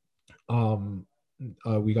 um,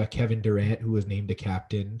 we got Kevin Durant, who was named a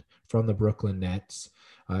captain from the Brooklyn Nets.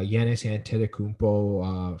 Giannis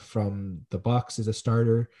Antetokounmpo from the Bucks is a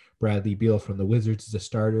starter. Bradley Beal from the Wizards is a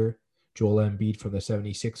starter. Joel Embiid from the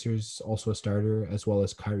 76ers, also a starter, as well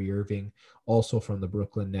as Kyrie Irving, also from the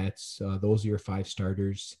Brooklyn Nets. Those are your 5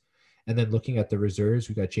 starters. And then looking at the reserves,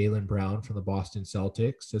 we got Jaylen Brown from the Boston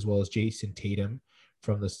Celtics, as well as Jason Tatum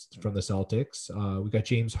from the Celtics. We got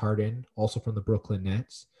James Harden, also from the Brooklyn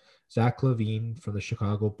Nets. Zach LaVine from the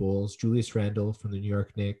Chicago Bulls. Julius Randle from the New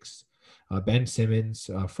York Knicks. Ben Simmons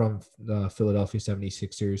from the Philadelphia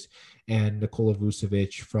 76ers. And Nikola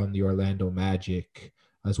Vucevic from the Orlando Magic,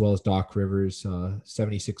 as well as Doc Rivers,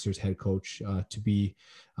 76ers head coach, to be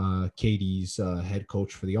KD's head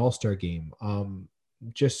coach for the All-Star game.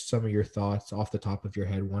 Just some of your thoughts off the top of your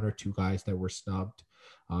head, 1 or 2 guys that were snubbed.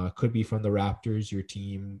 Could be from the Raptors, your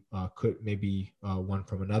team. Could maybe one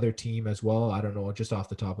from another team as well. I don't know. Just off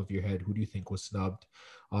the top of your head, who do you think was snubbed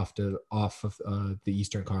off of the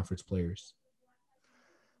Eastern Conference players?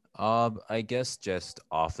 I guess just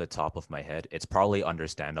off the top of my head, it's probably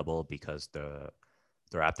understandable because the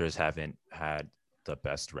Raptors haven't had the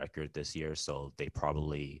best record this year, so they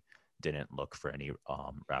probably didn't look for any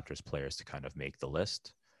Raptors players to kind of make the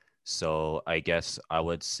list. So I guess I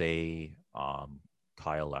would say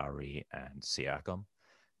Kyle Lowry and Siakam.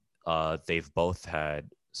 They've both had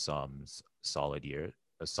some solid year.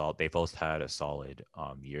 They both had a solid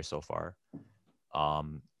year so far.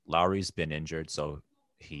 Lowry's been injured, so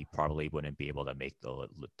he probably wouldn't be able to make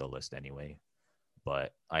the list anyway.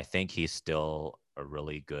 But I think he's still a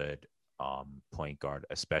really good point guard,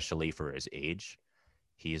 especially for his age.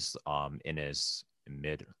 He's in his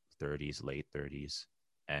mid 30s, late 30s,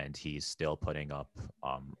 and he's still putting up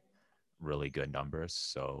really good numbers.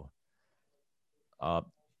 So uh,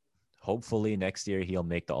 hopefully next year he'll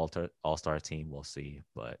make the All-Star team. We'll see,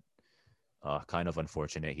 but kind of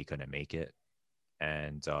unfortunate he couldn't make it.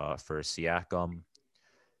 And for Siakam,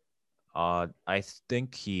 I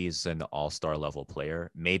think he's an all-star level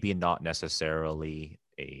player. Maybe not necessarily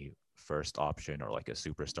a first option or like a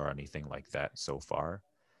superstar or anything like that so far.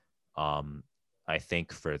 Um, I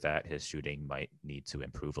think for that, his shooting might need to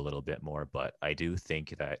improve a little bit more, but I do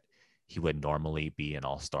think that he would normally be an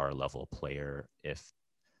all-star level player if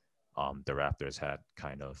the Raptors had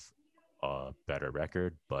kind of a better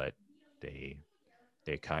record, but they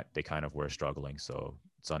they kind of were struggling, so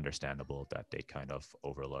it's understandable that they kind of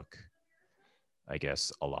overlook, I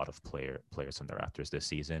guess, a lot of players from the Raptors this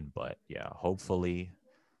season. But yeah, hopefully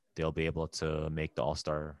they'll be able to make the All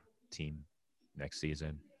Star team next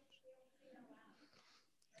season.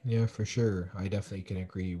 Yeah, for sure. I definitely can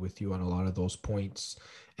agree with you on a lot of those points.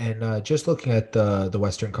 And just looking at the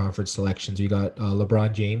Western Conference selections, you got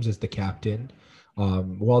LeBron James as the captain.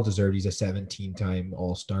 Well deserved. He's a 17-time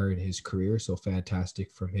All Star in his career, so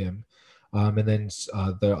fantastic from him. And then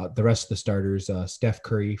the rest of the starters: Steph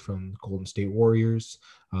Curry from Golden State Warriors,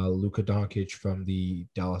 Luka Doncic from the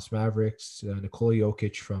Dallas Mavericks, Nikola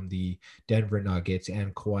Jokic from the Denver Nuggets,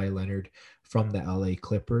 and Kawhi Leonard from the LA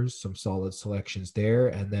Clippers. Some solid selections there.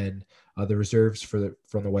 And then the reserves from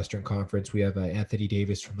the Western Conference, we have Anthony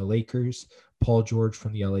Davis from the Lakers, Paul George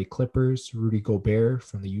from the LA Clippers, Rudy Gobert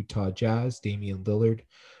from the Utah Jazz, Damian Lillard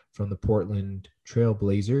from the Portland Trail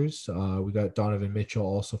Blazers. We got Donovan Mitchell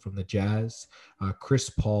also from the Jazz, Chris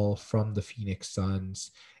Paul from the Phoenix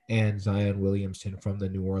Suns, and Zion Williamson from the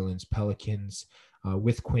New Orleans Pelicans,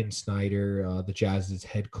 with Quinn Snyder, the Jazz's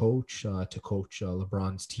head coach, to coach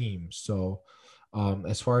LeBron's team. So,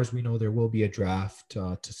 as far as we know, there will be a draft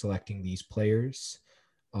to selecting these players.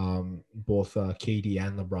 Both KD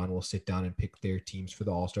and LeBron will sit down and pick their teams for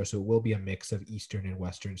the All Star. So it will be a mix of Eastern and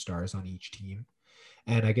Western stars on each team.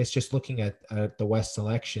 And I guess just looking at the West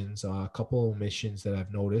selections, a couple of omissions that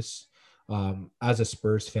I've noticed. As a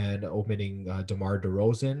Spurs fan, omitting DeMar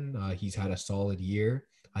DeRozan, he's had a solid year.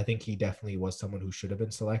 I think he definitely was someone who should have been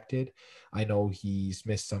selected. I know he's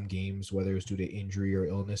missed some games, whether it's due to injury or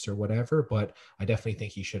illness or whatever, but I definitely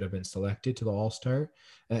think he should have been selected to the All Star.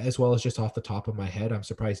 As well as just off the top of my head, I'm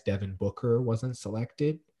surprised Devin Booker wasn't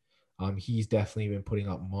selected. He's definitely been putting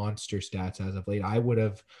up monster stats as of late. I would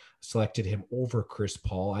have selected him over Chris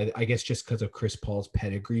Paul. I guess just because of Chris Paul's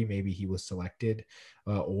pedigree, maybe he was selected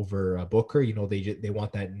over Booker. You know, they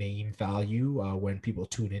want that name value when people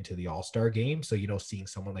tune into the All Star game. So seeing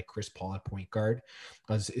someone like Chris Paul at point guard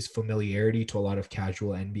is familiarity to a lot of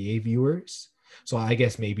casual NBA viewers. So I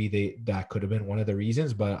guess maybe that could have been one of the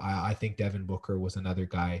reasons, but I think Devin Booker was another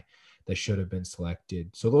guy that should have been selected.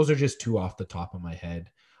 So those are just two off the top of my head.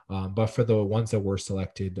 But for the ones that were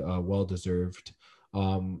selected, well deserved.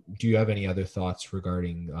 Do you have any other thoughts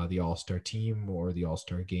regarding the All Star team or the All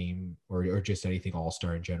Star game, or just anything All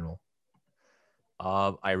Star in general?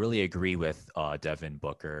 I really agree with Devin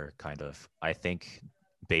Booker. Kind of, I think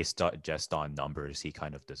just on numbers, he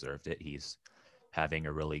kind of deserved it. He's having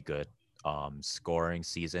a really good scoring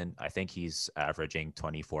season. I think he's averaging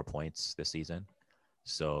 24 points this season.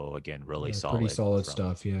 So again, really Yeah, pretty solid solid from,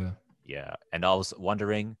 stuff. Yeah. yeah. And I was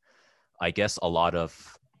wondering, I guess a lot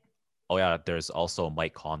of, oh yeah, there's also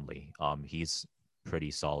Mike Conley. He's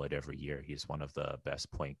pretty solid every year. He's one of the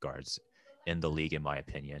best point guards in the league, in my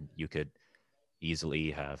opinion. You could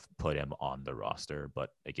easily have put him on the roster, but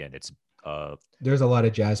again, it's There's a lot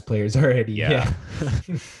of Jazz players already. yeah. Yeah.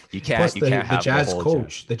 you Plus can't you can't the have the Jazz whole Jazz.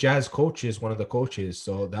 coach, the Jazz coach is one of the coaches,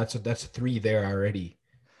 so that's three there already.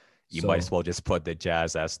 You might So as well just put the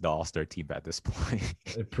Jazz as the All-Star team at this point.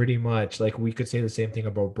 pretty much like we could say the same thing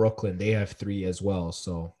about Brooklyn. They have three as well.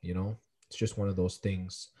 So, it's just one of those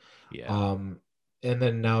things. yeah. Um, and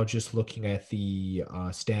then now just looking at the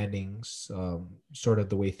standings, sort of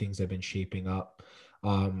the way things have been shaping up.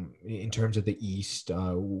 In terms of the East,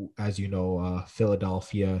 as you know,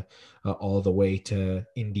 Philadelphia, all the way to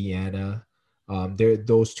Indiana. They're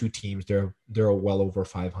those two teams. They're well over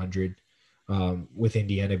 500, with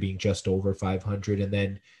Indiana being just over 500, and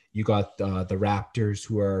then you got the Raptors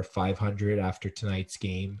who are 500 after tonight's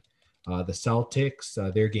game. The Celtics,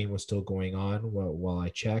 their game was still going on while I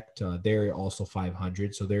checked. They're also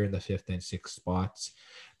 500, so they're in the fifth and sixth spots.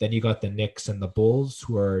 Then you got the Knicks and the Bulls,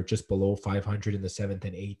 who are just below 500 in the seventh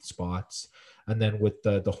and eighth spots. And then with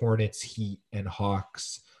the Hornets, Heat, and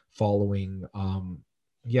Hawks following.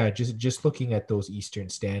 Yeah, just looking at those Eastern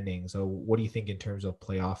standings, what do you think in terms of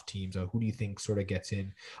playoff teams? Who do you think sort of gets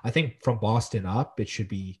in? I think from Boston up, it should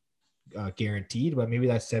be guaranteed, but maybe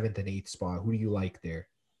that seventh and eighth spot. Who do you like there?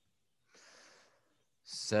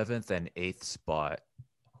 Seventh and eighth spot.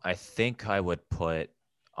 I think I would put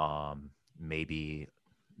maybe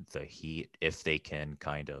the Heat if they can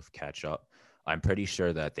kind of catch up. I'm pretty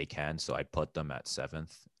sure that they can, so I'd put them at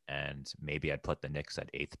seventh, and maybe I'd put the Knicks at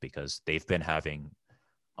eighth because they've been having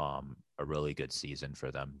a really good season for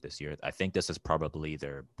them this year. I think this is probably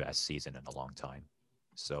their best season in a long time,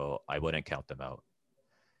 so I wouldn't count them out.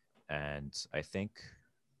 And I think,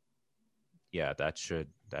 yeah, that should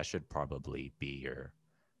probably be your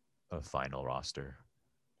final roster.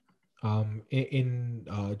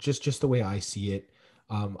 Just the way I see it,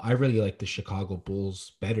 I really like the Chicago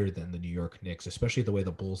Bulls better than the New York Knicks, especially the way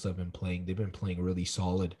the Bulls have been playing. They've been playing really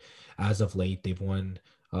solid as of late. They've won,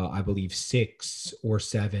 I believe, 6 or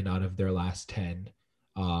 7 out of their last 10.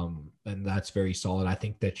 And that's very solid. I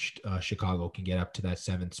think that Chicago can get up to that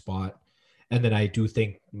seventh spot. And then I do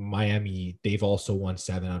think Miami, they've also won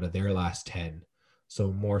 7 out of their last 10.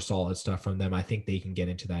 So more solid stuff from them. I think they can get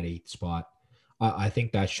into that eighth spot. I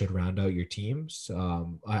think that should round out your teams.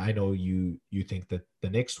 I know you think that the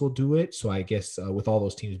Knicks will do it, so I guess with all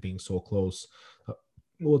those teams being so close,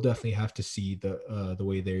 we'll definitely have to see the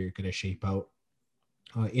way they're going to shape out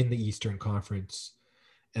in the Eastern Conference.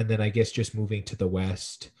 And then I guess just moving to the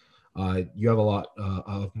West, you have a lot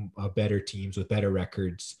of better teams with better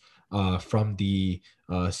records from the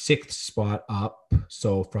sixth spot up.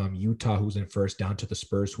 So from Utah, who's in first, down to the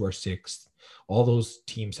Spurs, who are sixth. All those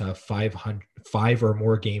teams have 5 or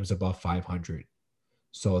more games above 500.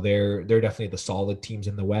 So they're definitely the solid teams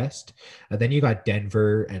in the West. And then you got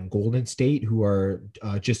Denver and Golden State, who are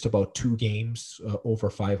just about 2 games over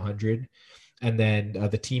 500. And then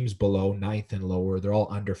the teams below, ninth and lower, they're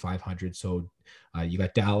all under 500. So you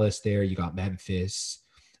got Dallas there, you got Memphis,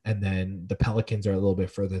 and then the Pelicans are a little bit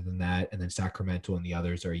further than that, and then Sacramento and the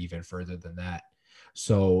others are even further than that.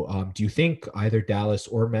 So do you think either Dallas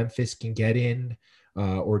or Memphis can get in,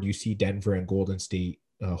 or do you see Denver and Golden State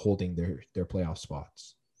holding their playoff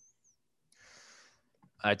spots?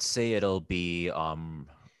 I'd say it'll be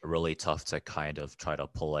really tough to kind of try to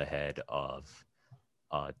pull ahead of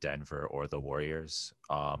Denver or the Warriors.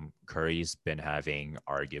 Curry's been having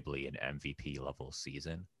arguably an MVP level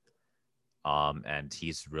season, and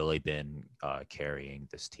he's really been carrying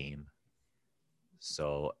this team.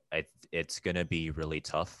 So it's gonna be really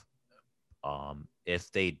tough.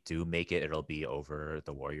 If they do make it, it'll be over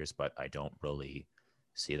the Warriors, but I don't really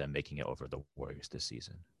see them making it over the Warriors this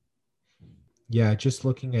season. Yeah, just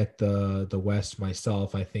looking at the West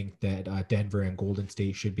myself, I think that Denver and Golden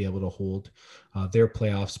State should be able to hold their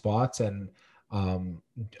playoff spots. And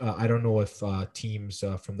I don't know if teams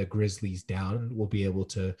from the Grizzlies down will be able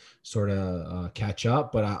to sort of catch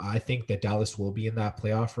up, but I think that Dallas will be in that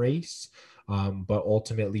playoff race. But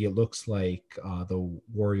ultimately, it looks like the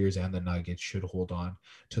Warriors and the Nuggets should hold on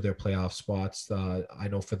to their playoff spots. I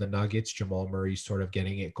know for the Nuggets, Jamal Murray's sort of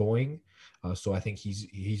getting it going. So I think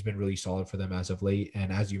he's been really solid for them as of late.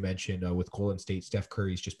 And as you mentioned, with Golden State, Steph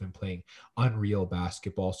Curry's just been playing unreal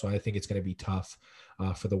basketball. So I think it's going to be tough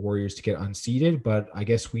for the Warriors to get unseated. But I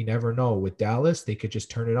guess we never know. With Dallas, they could just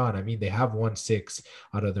turn it on. I mean, they have won 6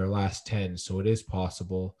 out of their last 10, so it is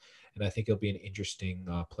possible. And I think it'll be an interesting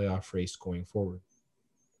playoff race going forward.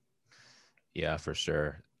 Yeah, for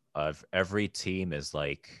sure. Every team is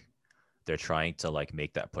like they're trying to like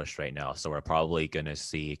make that push right now. So we're probably gonna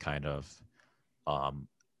see kind of um,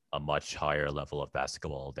 a much higher level of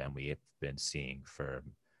basketball than we've been seeing for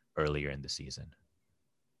earlier in the season.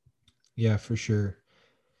 Yeah, for sure.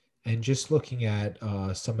 And just looking at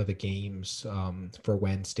some of the games for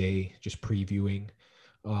Wednesday, just previewing,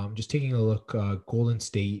 just taking a look, Golden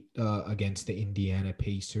State against the Indiana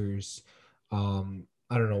Pacers.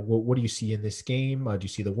 I don't know. What do you see in this game? Do you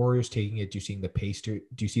see the Warriors taking it? Do you see the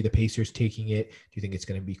Pacers taking it? Do you think it's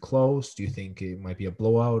going to be close? Do you think it might be a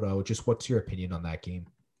blowout? Just what's your opinion on that game?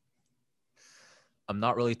 I'm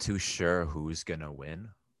not really too sure who's gonna win,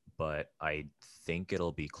 but I think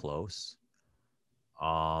it'll be close.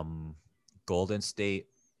 Um, Golden State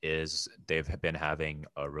is they've been having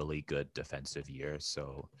a really good defensive year,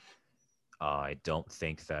 so I don't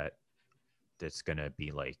think that it's gonna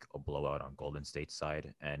be like a blowout on Golden State's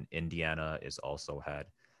side. And Indiana is also had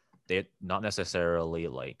they not necessarily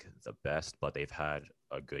like the best, but they've had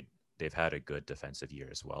a good defensive year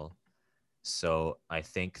as well. So I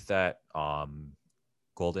think that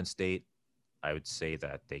Golden State, I would say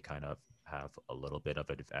that they kind of have a little bit of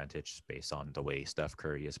an advantage based on the way Steph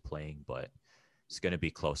Curry is playing, but it's going to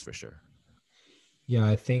be close for sure. Yeah,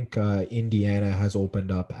 I think Indiana has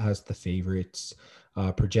opened up as the favorites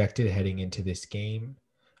projected heading into this game.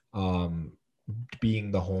 Um,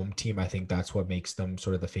 Being the home team, I think that's what makes them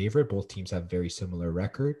sort of the favorite. Both teams have very similar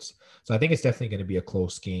records. So I think it's definitely going to be a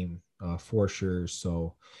close game for sure.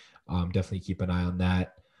 So definitely keep an eye on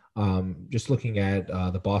that. Just looking at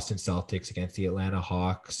the Boston Celtics against the Atlanta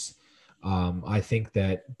Hawks, I think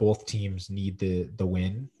that both teams need the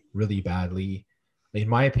win really badly. In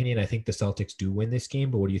my opinion, I think the Celtics do win this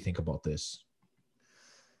game, but what do you think about this?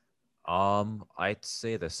 I'd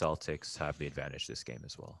say the Celtics have the advantage this game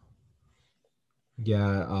as well.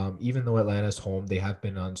 Yeah, even though Atlanta's home, they have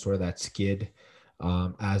been on sort of that skid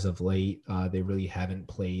as of late. They really haven't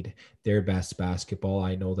played their best basketball.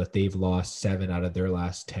 I know that they've lost 7 out of their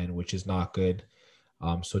last 10, which is not good.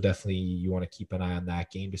 So definitely you want to keep an eye on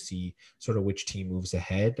that game to see sort of which team moves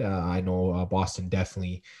ahead. I know Boston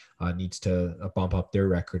definitely needs to bump up their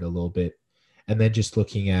record a little bit. And then just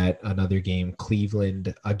looking at another game,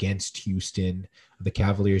 Cleveland against Houston, the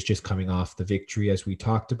Cavaliers just coming off the victory as we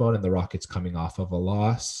talked about, and the Rockets coming off of a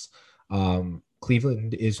loss.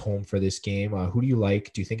 Cleveland is home for this game. Who do you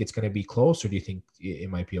like? Do you think it's going to be close, or do you think it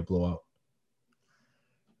might be a blowout?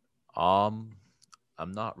 Um,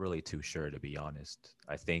 I'm not really too sure to be honest.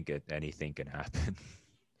 I think anything can happen.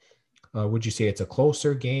 Would you say it's a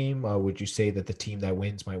closer game? Would you say that the team that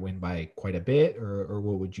wins might win by quite a bit, or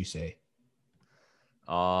what would you say?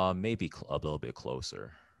 Maybe a little bit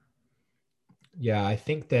closer. Yeah, I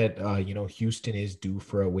think that Houston is due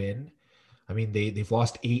for a win. I mean, they've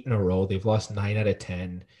lost 8 in a row. They've lost 9 out of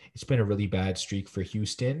 10. It's been a really bad streak for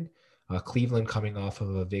Houston. Cleveland coming off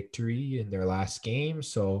of a victory in their last game,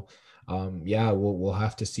 so yeah, we'll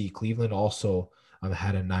have to see. Cleveland also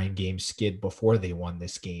had a 9 game skid before they won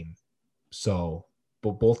this game, so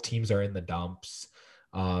but both teams are in the dumps.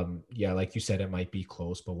 Yeah, like you said, it might be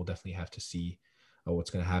close, but we'll definitely have to see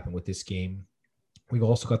what's going to happen with this game. We've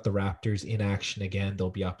also got the Raptors in action again.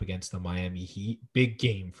 They'll be up against the Miami Heat. Big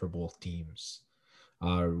game for both teams.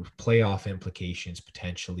 Playoff implications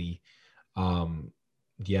potentially. Um,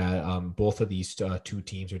 yeah, both of these two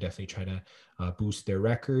teams are definitely trying to boost their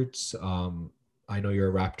records. I know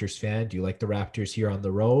you're a Raptors fan. Do you like the Raptors here on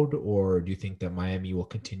the road, or do you think that Miami will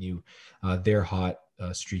continue their hot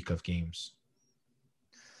streak of games?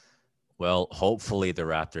 Well, hopefully the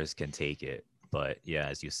Raptors can take it. But yeah,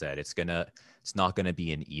 as you said, it's not gonna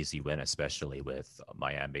be an easy win, especially with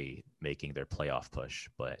Miami making their playoff push.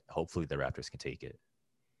 But hopefully the Raptors can take it.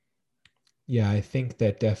 Yeah, I think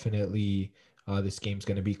that definitely this game's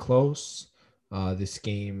going to be close. This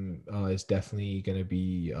game is definitely going to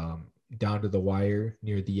be down to the wire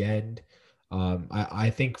near the end. I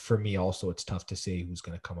think for me also, it's tough to say who's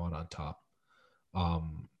going to come out on top.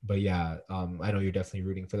 But yeah, I know you're definitely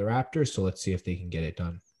rooting for the Raptors, so let's see if they can get it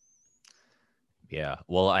done. Yeah.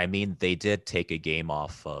 Well, I mean, they did take a game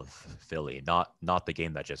off of Philly, not the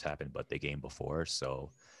game that just happened, but the game before.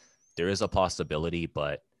 So there is a possibility,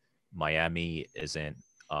 but Miami isn't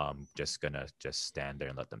just gonna just stand there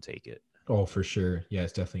and let them take it. Oh, for sure. Yeah,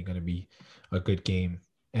 it's definitely going to be a good game.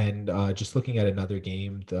 And just looking at another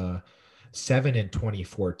game, the 7-24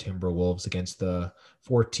 Timberwolves against the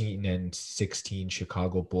 14-16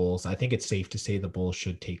 Chicago Bulls. I think it's safe to say the Bulls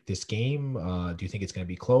should take this game. Do you think it's going to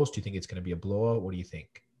be close? Do you think it's going to be a blowout? What do you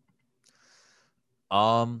think?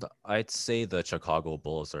 I'd say the Chicago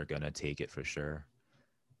Bulls are gonna take it for sure.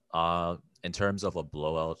 In terms of a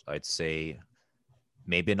blowout, I'd say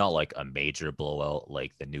maybe not like a major blowout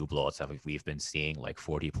like the new blowouts that we've been seeing, like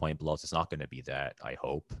 40-point blowouts. It's not gonna be that, I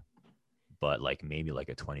hope, but like maybe like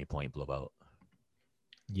a 20-point blowout.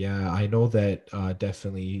 Yeah, I know that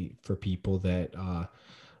definitely for people that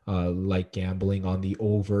like gambling on the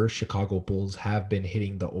over. Chicago Bulls have been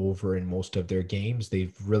hitting the over in most of their games.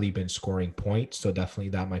 They've really been scoring points. So definitely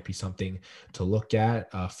that might be something to look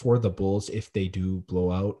at for the Bulls if they do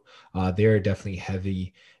blow out. They're definitely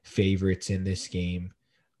heavy favorites in this game.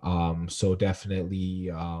 So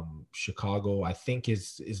definitely Chicago, I think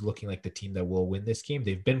is looking like the team that will win this game.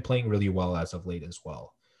 They've been playing really well as of late as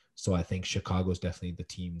well. So I think Chicago is definitely the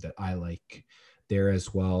team that I like there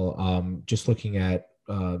as well. Just looking at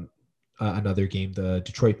another game, the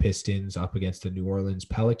Detroit Pistons up against the New Orleans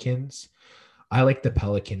Pelicans. I like the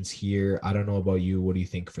Pelicans here. I don't know about you. What do you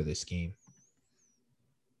think for this game?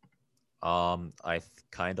 Kind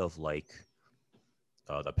of like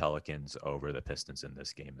the Pelicans over the Pistons in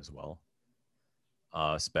this game as well.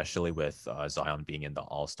 Especially with Zion being in the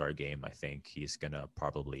All Star game, I think he's gonna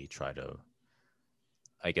probably try to,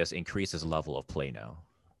 I guess, increase his level of play now.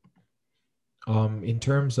 In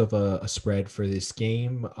terms of a spread for this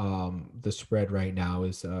game, the spread right now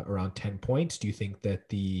is around 10 points. Do you think that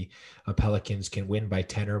the Pelicans can win by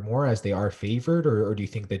 10 or more as they are favored, or do you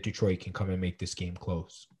think that Detroit can come and make this game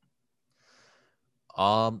close?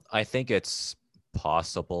 I think it's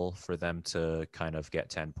possible for them to kind of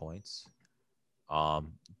get 10 points.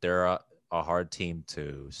 They're a hard team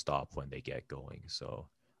to stop when they get going, so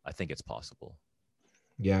I think it's possible.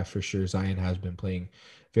 Yeah, for sure. Zion has been playing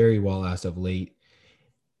very well as of late.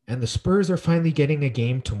 And the Spurs are finally getting a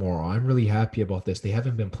game tomorrow. I'm really happy about this. They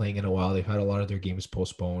haven't been playing in a while. They've had a lot of their games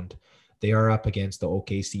postponed. They are up against the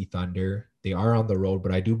OKC Thunder. They are on the road,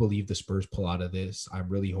 but I do believe the Spurs pull out of this. I'm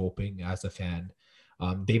really hoping as a fan.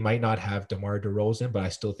 They might not have DeMar DeRozan, but I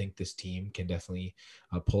still think this team can definitely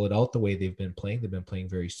pull it out the way they've been playing. They've been playing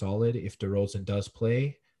very solid. If DeRozan does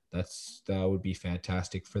play, that would be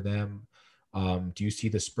fantastic for them. Do you see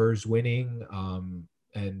the Spurs winning?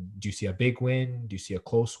 And do you see a big win? Do you see a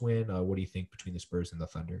close win? What do you think between the Spurs and the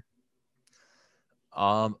Thunder?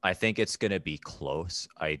 I think it's gonna be close.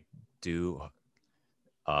 I do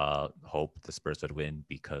hope the Spurs would win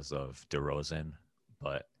because of DeRozan,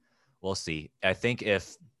 but we'll see. I think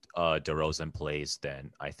if DeRozan plays,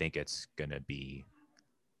 then I think it's gonna be,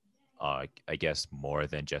 I guess, more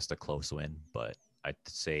than just a close win. But I'd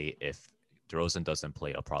say if DeRozan doesn't play,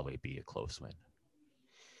 it'll probably be a close win.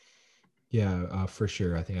 Yeah, for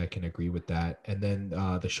sure. I think I can agree with that. And then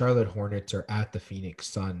the Charlotte Hornets are at the Phoenix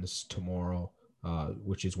Suns tomorrow,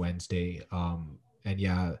 which is Wednesday. And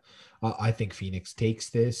yeah, I think Phoenix takes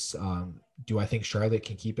this. Do I think Charlotte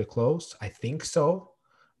can keep it close? I think so,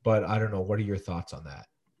 but I don't know. What are your thoughts on that?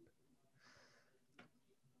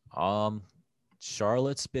 Um,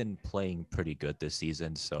 Charlotte's been playing pretty good this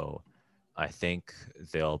season, so I think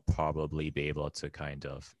they'll probably be able to kind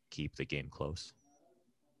of keep the game close.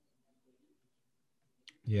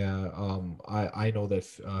 Yeah, I know that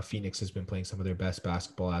Phoenix has been playing some of their best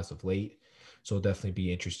basketball as of late, so it'll definitely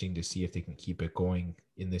be interesting to see if they can keep it going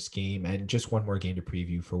in this game. And just one more game to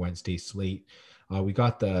preview for Wednesday's slate. We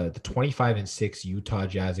got the 25-6 Utah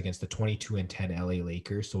Jazz against the 22-10 LA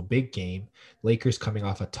Lakers. So big game. Lakers coming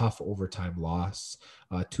off a tough overtime loss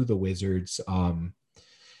to the Wizards.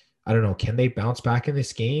 I don't know. Can they bounce back in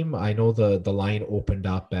this game? I know the line opened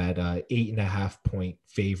up at 8.5 point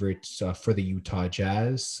favorites for the Utah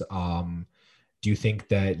Jazz. Do you think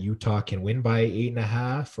that Utah can win by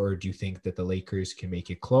 8.5, or do you think that the Lakers can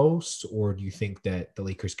make it close, or do you think that the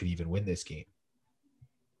Lakers could even win this game?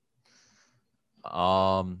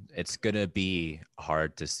 It's gonna be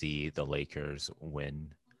hard to see the Lakers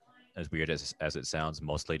win, as weird as it sounds,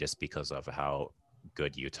 mostly just because of how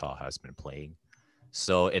good Utah has been playing.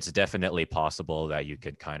 So it's definitely possible that you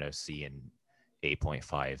could kind of see an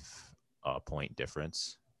 8.5 point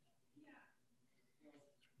difference.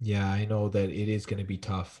 Yeah, I know that it is going to be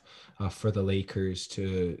tough for the Lakers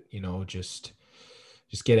to, just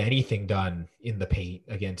get anything done in the paint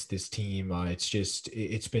against this team.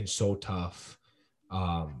 It's been so tough.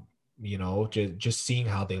 Um, just seeing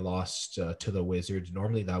how they lost to the Wizards.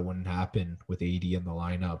 Normally that wouldn't happen with AD in the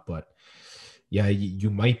lineup, but yeah, you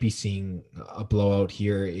might be seeing a blowout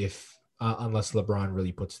here if unless LeBron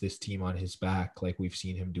really puts this team on his back, like we've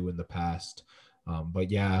seen him do in the past. But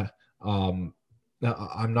yeah, I'm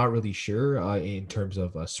not really sure in terms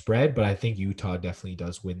of a spread, but I think Utah definitely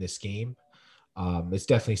does win this game. It's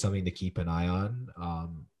definitely something to keep an eye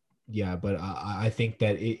on. Yeah, but I think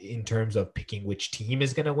that in terms of picking which team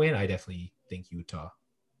is going to win, I definitely think Utah.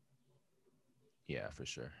 Yeah, for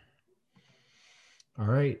sure. All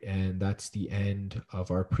right, and that's the end of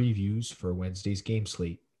our previews for Wednesday's game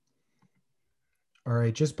slate. All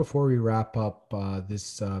right, just before we wrap up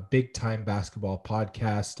this big time basketball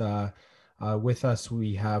podcast, with us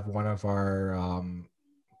we have one of our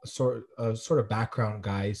sort of background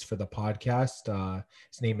guys for the podcast.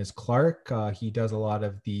 His name is Clark. He does a lot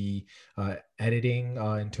of the editing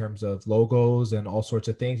in terms of logos and all sorts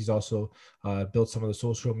of things. He's also built some of the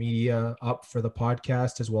social media up for the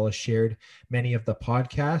podcast, as well as shared many of the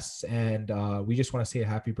podcasts. And we just want to say a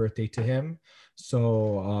happy birthday to him.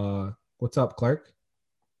 So what's up, Clark?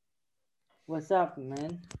 What's up,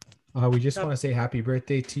 man? We just want to say happy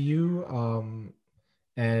birthday to you.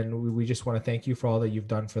 And we just want to thank you for all that you've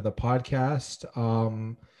done for the podcast.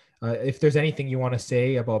 If there's anything you want to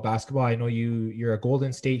say about basketball, I know you're a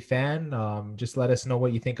Golden State fan. Just let us know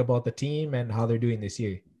what you think about the team and how they're doing this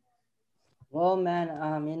year. Well, man,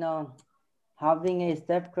 having a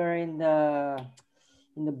Steph Curry in the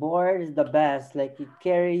board is the best. Like, he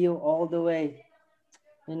carry you all the way.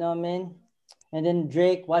 You know what I mean? And then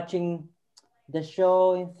Drake watching the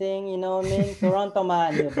show and thing. You know what I mean? Toronto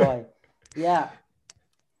man, your boy. Yeah.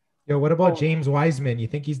 Yo, what about James Wiseman? You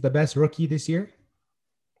think he's the best rookie this year?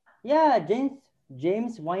 Yeah,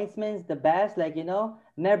 James Wiseman's the best. Like,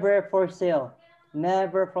 never for sale.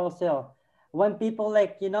 Never for sale. When people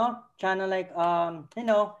trying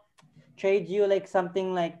to trade you like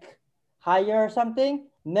something like higher or something,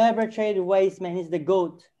 never trade Wiseman. He's the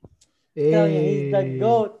GOAT. Hey. He's the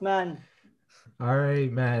GOAT, man. All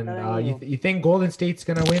right, man. You think Golden State's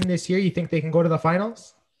gonna win this year? You think they can go to the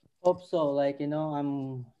finals? Hope so.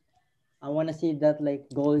 I want to see that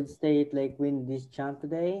Golden State win this champ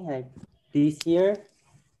today, this year.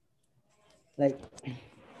 I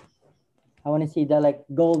want to see that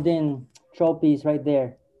golden trophies right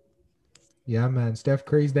there. Yeah, man. Steph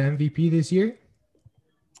Curry's the MVP this year.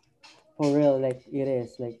 For real, it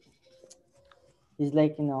is. He's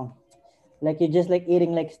you're just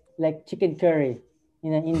eating like chicken curry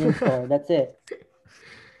in an Indian store. That's it.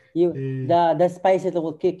 The spices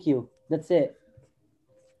will kick you. That's it.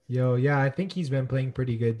 Yo, yeah, I think he's been playing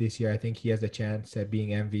pretty good this year. I think he has a chance at being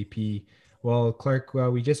MVP. Well, Clark,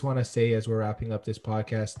 we just want to say as we're wrapping up this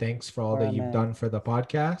podcast, thanks for all that you've done for the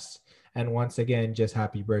podcast. And once again, just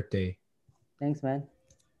happy birthday. Thanks, man.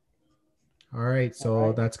 All right,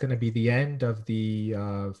 so that's going to be the end of the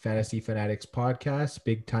Fantasy Fanatics podcast,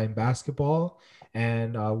 Big Time Basketball.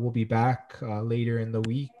 And we'll be back later in the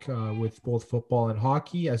week with both football and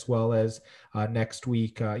hockey, as well as next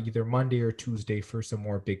week, either Monday or Tuesday, for some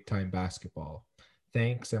more Big Time Basketball.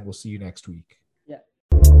 Thanks, and we'll see you next week. Yeah.